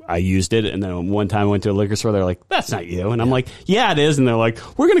me. I used it, and then one time I went to a liquor store. They're like, "That's not you." And I'm like, "Yeah, it is." And they're like,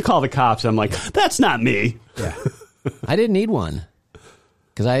 "We're going to call the cops." I'm like, "That's not me." Yeah. I didn't need one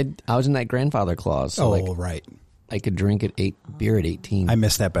because I was in that grandfather clause. So Right. I could drink beer at 18. I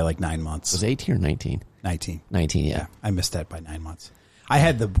missed that by like 9 months. Was it 18 or 19? 19. 19, yeah. I missed that by 9 months. I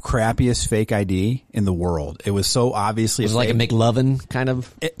had the crappiest fake ID in the world. It was so obviously Was it like a McLovin kind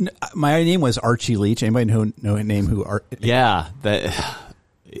of? My name was Archie Leach. Anybody know a name who? Yeah,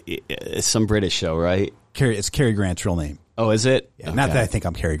 it's some British show, right? It's Cary Grant's real name. Oh, is it? Yeah, Not that I think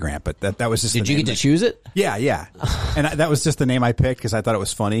I'm Cary Grant, but that was just. Did you get to choose it? Yeah. And that was just the name I picked because I thought it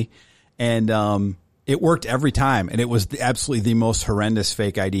was funny, and it worked every time. And it was absolutely the most horrendous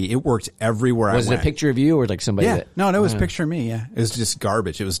fake ID. It worked everywhere I went. Was it a picture of you or like somebody? Yeah, no, it was a picture of me. Yeah, it was just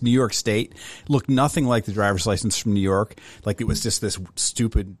garbage. It was New York State. It looked nothing like the driver's license from New York. Like it was just this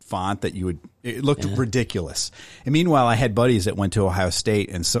stupid font that it looked ridiculous. And meanwhile, I had buddies that went to Ohio State,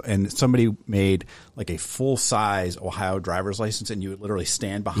 and somebody made like a full size Ohio driver's license, and you would literally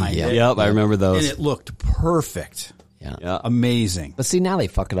stand behind it. Yep, I remember those. And it looked perfect. Yeah. Amazing. But see, now they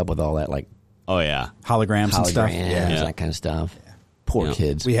fuck it up with all that like Oh, yeah. Holograms and stuff. that kind of stuff. Poor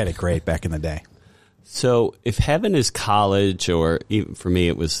kids. We had it great back in the day. So if heaven is college, or even for me,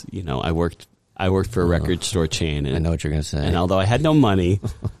 it was, I worked for a record store chain. And, I know what you're going to say. And although I had no money,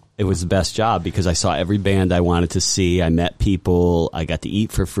 it was the best job because I saw every band I wanted to see. I met people. I got to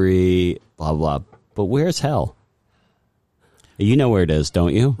eat for free, blah, blah, blah. But where's hell? You know where it is,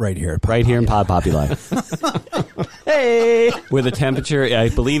 don't you? Right here. Right here in Pod Populi. Hey! Where the temperature, I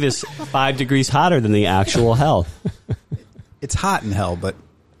believe, is 5 degrees hotter than the actual hell. It's hot in hell, but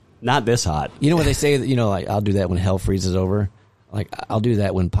not this hot. You know what they say? Like, I'll do that when hell freezes over. Like, I'll do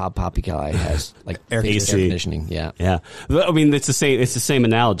that when Pod Populi has like air conditioning. Yeah, yeah. I mean, it's the same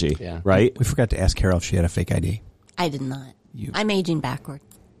analogy, right? We forgot to ask Carol if she had a fake ID. I did not. I'm aging backward.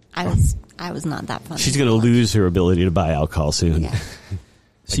 I was not that fun. She's going to lose her ability to buy alcohol soon. Yeah.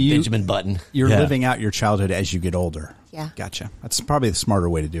 So Benjamin Button. You're living out your childhood as you get older. Yeah. Gotcha. That's probably the smarter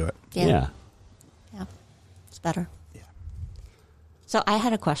way to do it. Yeah. It's better. Yeah. So I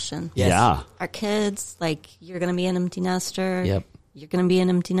had a question. Yes. Yeah. Are kids, like, you're going to be an empty nester? Yep. You're going to be an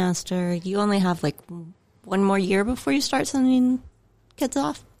empty nester. You only have, like, one more year before you start sending kids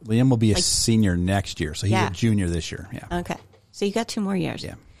off? Liam will be a senior next year, so he's a junior this year. Yeah. Okay. So you got 2 more years.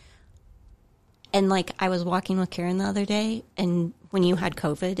 Yeah. And, like, I was walking with Karen the other day, and when you had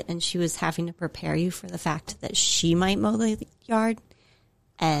COVID, and she was having to prepare you for the fact that she might mow the yard.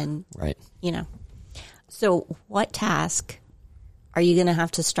 And, right. So what task are you going to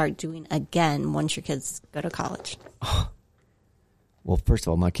have to start doing again once your kids go to college? Well, first of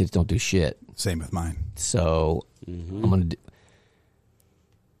all, my kids don't do shit. Same with mine. So I'm going to do...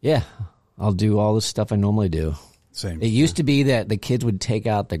 Yeah, I'll do all the stuff I normally do. Same. It used to be that the kids would take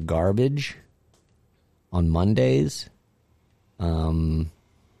out the garbage on Mondays. And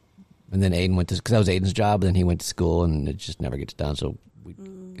then Aiden went to, because that was Aiden's job, and then he went to school, and it just never gets done. So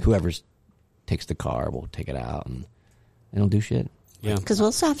whoever takes the car will take it out, and they don't do shit. Yeah. Because we'll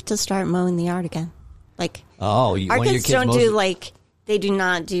also have to start mowing the yard again. Like, our kids don't do, like, they do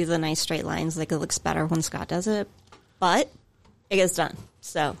not do the nice straight lines. Like, it looks better when Scott does it, but it gets done.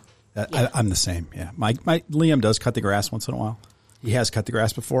 So I'm the same. Yeah. My Liam does cut the grass once in a while. He has cut the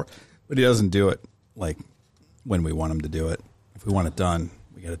grass before, but he doesn't do it like when we want him to do it. If we want it done,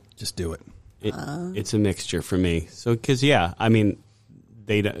 we got to just do it. It's a mixture for me. So, because I mean,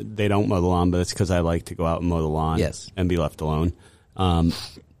 they don't mow the lawn, but it's because I like to go out and mow the lawn. Yes. And be left alone.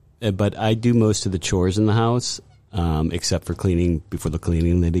 But I do most of the chores in the house, except for cleaning before the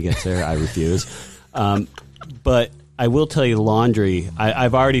cleaning lady gets there. I refuse. But I will tell you, laundry.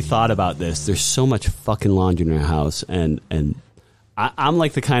 I've already thought about this. There's so much fucking laundry in our house, and I'm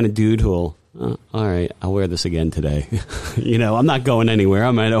like the kind of dude who'll. All right, I'll wear this again today. I'm not going anywhere.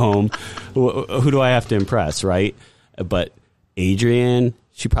 I'm at home. Who do I have to impress, right? But Adrienne,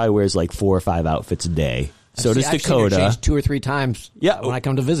 she probably wears like 4 or 5 outfits a day. So does Dakota. I've seen her change 2 or 3 times when I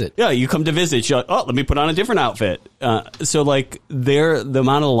come to visit. Yeah, you come to visit. She's like, oh, let me put on a different outfit. So like the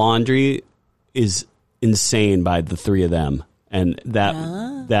amount of laundry is insane by the 3 of them. And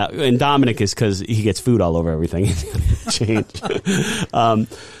and Dominic is because he gets food all over everything. Change.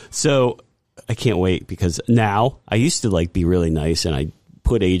 So I can't wait because now I used to like be really nice and I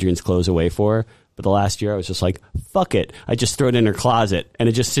put Adrian's clothes away for her. But the last year I was just like, fuck it. I just throw it in her closet and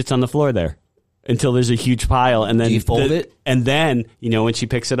it just sits on the floor there until there's a huge pile. And then do you fold it? And then, when she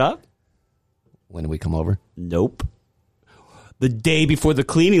picks it up? When we come over? Nope. The day before the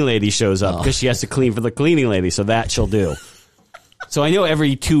cleaning lady shows up because she has to clean for the cleaning lady. So that she'll do. So I know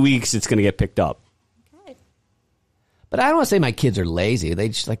every 2 weeks it's going to get picked up. But I don't want to say my kids are lazy. They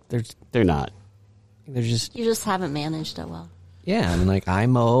just they're not. They're just you just haven't managed it well. Yeah, I mean, like I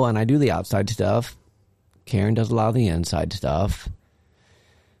mow and I do the outside stuff. Karen does a lot of the inside stuff.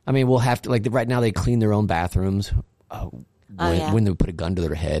 I mean, we'll have to right now they clean their own bathrooms when they put a gun to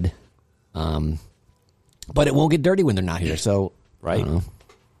their head. But it won't get dirty when they're not here. So right. Yeah.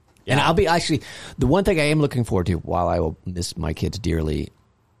 And I'll be actually the one thing I am looking forward to. While I will miss my kids dearly,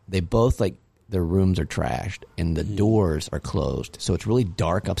 they both their rooms are trashed and the doors are closed. So it's really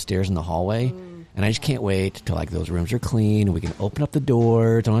dark upstairs in the hallway. And I just can't wait till those rooms are clean and we can open up the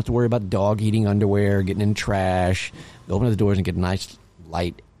doors. Don't have to worry about dog eating underwear, getting in trash. Open up the doors and get nice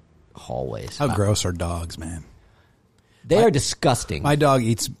light hallways. How gross are dogs, man? They are disgusting. My dog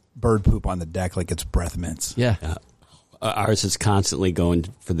eats bird poop on the deck like it's breath mints. Yeah. Ours is constantly going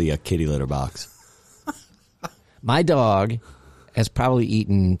for the kitty litter box. My dog has probably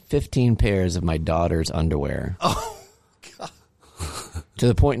eaten 15 pairs of my daughter's underwear. Oh, God. To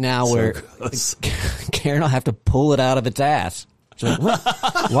the point now where Karen will have to pull it out of its ass. She's like, what?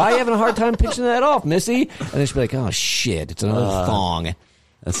 Why are you having a hard time pinching that off, Missy? And then she'll be like, oh, shit, it's another thong.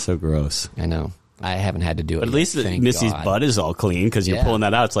 That's so gross. I know. I haven't had to do it. But at least thank Missy's God. butt is all clean because you're Yeah. pulling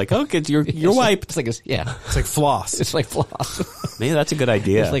that out. It's like, okay, you're wiped. It's like yeah. It's like floss. It's like floss. Maybe that's a good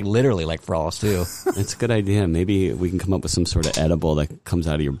idea. It's like literally like floss too. It's a good idea. Maybe we can come up with some sort of edible that comes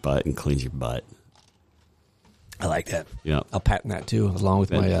out of your butt and cleans your butt. I like that. Yeah. I'll patent that too, along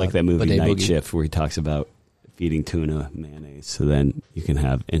with my Like that movie Bidet Night Boogie. Shift where he talks about feeding tuna mayonnaise so then you can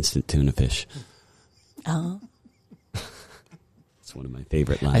have instant tuna fish. Oh. It's one of my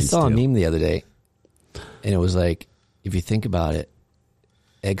favorite lines. I saw a too. meme the other day, and it was like, if you think about it,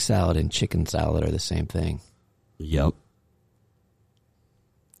 egg salad and chicken salad are the same thing. Yep.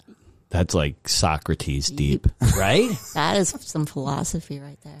 That's like Socrates deep. Right? That is some philosophy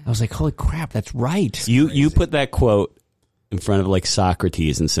right there. I was like, holy crap, that's right. You put that quote in front of like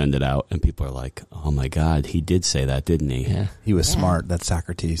Socrates and send it out, and people are like, "Oh my God, he did say that, didn't he?" Yeah. He was smart. That's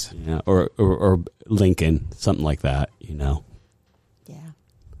Socrates. Yeah. Or Lincoln, something like that. You know.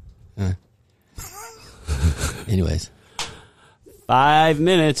 Yeah. Anyways, 5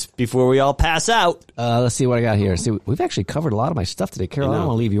 minutes before we all pass out. let's see what I got here. See, we've actually covered a lot of my stuff today, Carol. I don't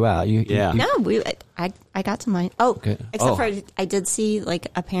want to leave you out. Yeah. No, I got to mine. Oh, Okay. except Oh. for I did see like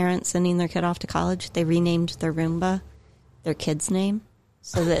a parent sending their kid off to college. They renamed their Roomba their kid's name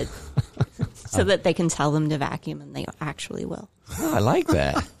so that they can tell them to vacuum, and they actually will. Oh, I like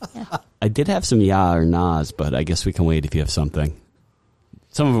that. I did have some yeah or nahs, but I guess we can wait if you have something.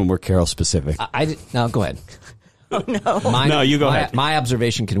 Some of them were Carol specific. No, go ahead. Oh no! No, you go ahead. My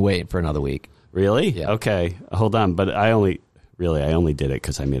observation can wait for another week. Really? Yeah. Okay. Hold on. But I only did it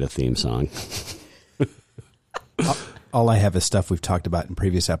because I made a theme song. All I have is stuff we've talked about in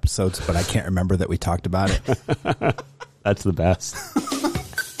previous episodes, but I can't remember that we talked about it. That's the best.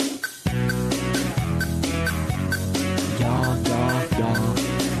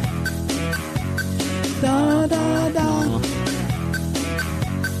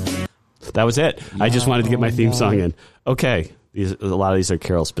 That was it. I just wanted to get my theme song in. Okay. A lot of these are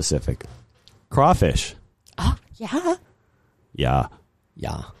Carol specific. Crawfish. Oh yeah. Yeah.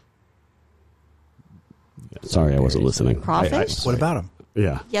 Yeah. Sorry, I wasn't listening. Crawfish? What about them?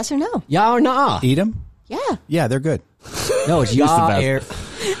 Yeah. Yes or no? Yeah or nah? Eat them? Yeah. Yeah, they're good. No, it's the yeah. best. Air.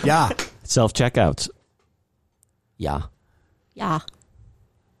 Yeah. Self-checkouts. Yeah. Yeah.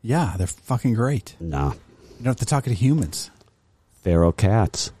 Yeah, they're fucking great. Nah. You don't have to talk to humans. Feral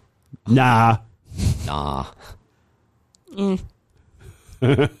cats. Nah. Nah.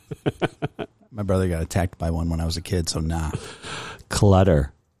 My brother got attacked by one when I was a kid, so nah.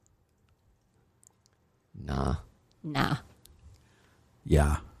 Clutter. Nah. Nah.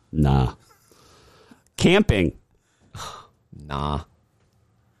 Yeah. Nah. Camping. Nah.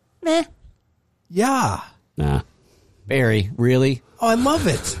 Meh. Yeah. Nah. Barry, really? Oh, I love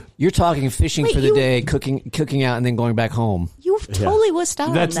it. You're talking fishing Wait, for the you- day, cooking out, and then going back home. You totally wussed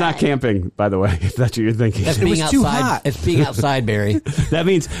out. That's on not that. camping, by the way, if that's what you're thinking. That's It being was too outside. hot. It's being outside, Barry. That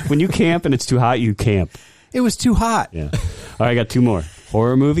means when you camp and it's too hot, you camp. It was too hot. Yeah. All right, I got two more.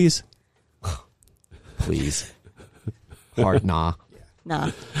 Horror movies? Please. Hard nah.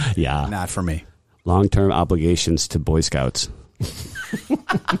 Nah. Yeah. Not for me. Long-term obligations to Boy Scouts.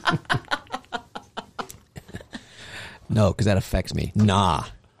 No, because that affects me. Nah.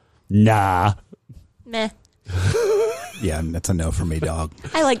 Nah. Meh. Yeah, that's a no for me, dog.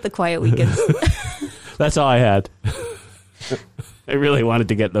 I like the quiet weekends. That's all I had. I really wanted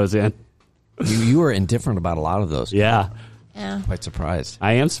to get those in. You were indifferent about a lot of those. Yeah. Yeah. Quite surprised.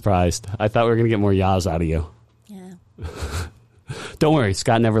 I am surprised. I thought we were going to get more yas out of you. Yeah. Don't worry.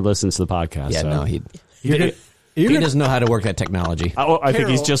 Scott never listens to the podcast. Yeah, so. no, he You're gonna- doesn't know how to work that technology. Oh, I think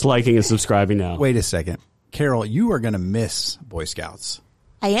he's Carol- just liking and subscribing now. Wait a second. Carol, you are going to miss Boy Scouts.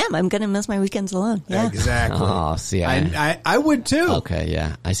 I am. I'm going to miss my weekends alone. Yeah. Exactly. Oh, see, I would too. okay,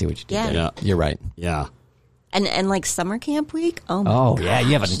 yeah, I see what you did. Yeah. there. Yeah. You're right. Yeah. And like summer camp week. Oh my Oh, God. yeah,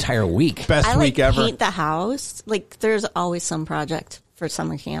 you have an entire week. Best I like week ever. paint the house. Like there's always some project for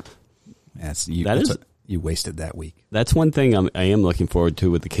summer camp. That's, you, That that's is- what- you wasted that week. That's one thing I am looking forward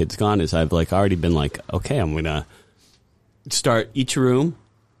to with the kids gone is I've like already been like, okay, I'm going to start each room.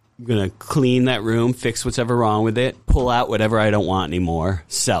 I'm going to clean that room, fix whatever wrong with it, pull out whatever I don't want anymore,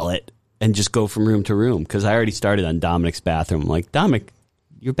 sell it, and just go from room to room. Because I already started on Dominic's bathroom. I'm like, Dominic,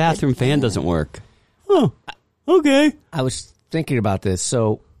 your bathroom fan doesn't work. Oh, okay. I was thinking about this.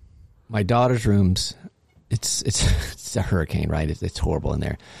 So, my daughter's rooms, it's a hurricane, right? It's horrible in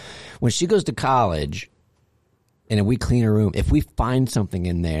there. When she goes to college, and we clean her room, if we find something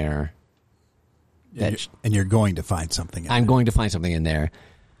in there, And you're going to find something. I'm going to find something in there.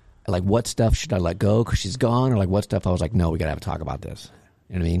 Like, what stuff should I let go because she's gone, or like what stuff I was like, no, we gotta have a talk about this.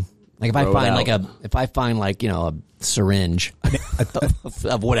 You know what I mean? Like if Throw it I find out. a syringe, a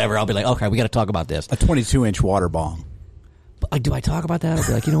of whatever. I'll be like, okay, we got to talk about this. A 22-inch water bong. Like, do I talk about that? I'll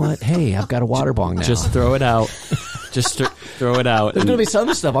be like, you know what? Hey, I've got a water bong now. Just throw it out. Just throw it out. There's going to be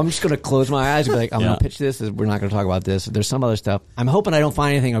some stuff. I'm just going to close my eyes and be like, I'm going to pitch this. We're not going to talk about this. There's some other stuff. I'm hoping I don't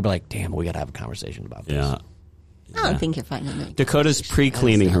find anything. I'll be like, damn, we got to have a conversation about this. Yeah. I don't think you're finding it. Dakota's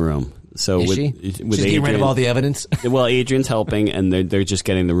pre-cleaning her room. So Is with, she? with She's Adrian, getting rid of all the evidence? Well, Adrian's helping, and they're just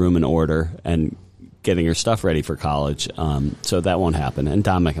getting the room in order and getting her stuff ready for college. So that won't happen. And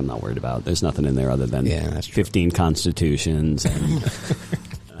Dominic, I'm not worried about. There's nothing in there other than that's true. 15 constitutions and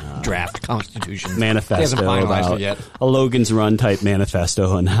Draft constitution. manifesto He hasn't finalized about it yet. a Logan's Run type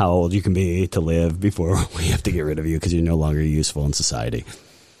manifesto on how old you can be to live before we have to get rid of you because you're no longer useful in society.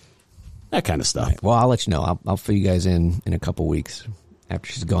 That kind of stuff. Right. Well, I'll let you know. I'll fill you guys in a couple weeks. After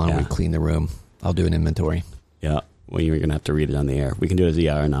she's gone, we clean the room. I'll do an inventory. Yeah. Well, you're going to have to read it on the air. We can do it as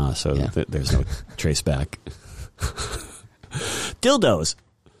yeah or nah, so there's no trace back. Dildos.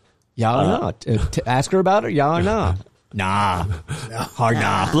 Yeah or nah? Ask her about it? Yeah or nah? Nah. Hard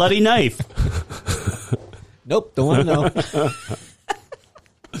nah. Bloody knife. Nope. Don't want to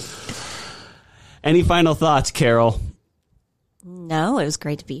know. Any final thoughts, Carol? No, it was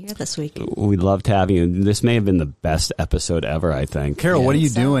great to be here this week. We loved having you. This may have been the best episode ever, I think. Carol, what are you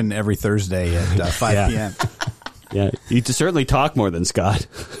doing every Thursday at 5 p.m.? Yeah, you certainly talk more than Scott.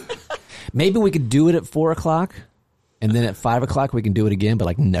 Maybe we could do it at 4 o'clock, and then at 5 o'clock we can do it again, but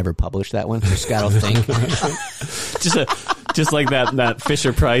like never publish that one. So Scott will think. just like that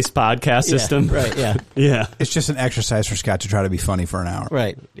Fisher Price podcast system. Right, yeah. Yeah. It's just an exercise for Scott to try to be funny for an hour.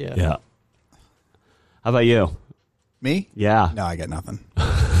 Right, yeah. Yeah. How about you? Me? Yeah. No, I got nothing.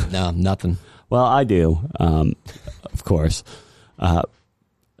 No, nothing. Well, I do, of course.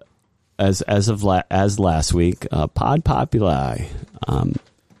 As last week, Pod Populi.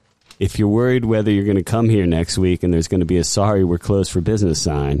 If you're worried whether you're going to come here next week and there's going to be a sorry we're closed for business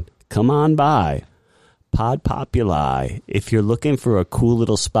sign, come on by. Pod Populi. If you're looking for a cool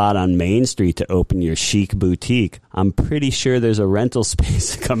little spot on Main Street to open your chic boutique, I'm pretty sure there's a rental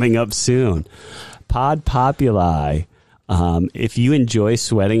space coming up soon. Pod Populi. If you enjoy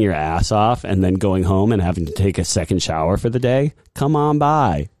sweating your ass off and then going home and having to take a second shower for the day, come on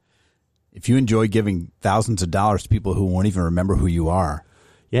by. If you enjoy giving thousands of dollars to people who won't even remember who you are.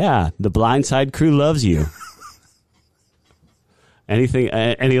 Yeah, the Blindside crew loves you.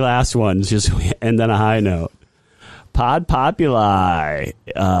 Any last ones? Just end on a high note. Pod Populi.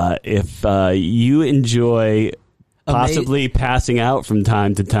 If you enjoy possibly passing out from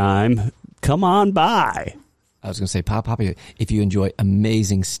time to time, come on by. I was going to say, Pod Populi, if you enjoy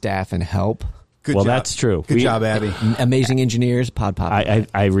amazing staff and help. Good job. That's true. Good job, Abby. Amazing engineers, Pod Populi.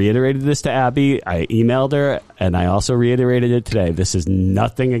 I reiterated this to Abby. I emailed her, and I also reiterated it today. This is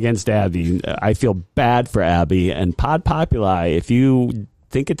nothing against Abby. I feel bad for Abby. And Pod Populi, if you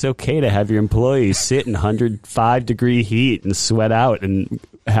think it's okay to have your employees sit in 105-degree heat and sweat out and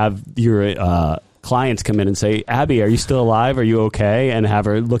have your clients come in and say, Abby, are you still alive? Are you okay? And have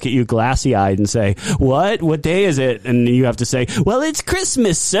her look at you glassy-eyed and say, what day is it? And you have to say, well, it's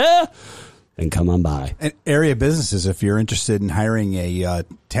Christmas, sir. And come on by. And area businesses, if you're interested in hiring a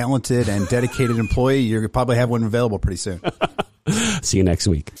talented and dedicated employee, you'll probably have one available pretty soon. See you next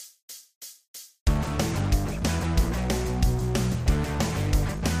week.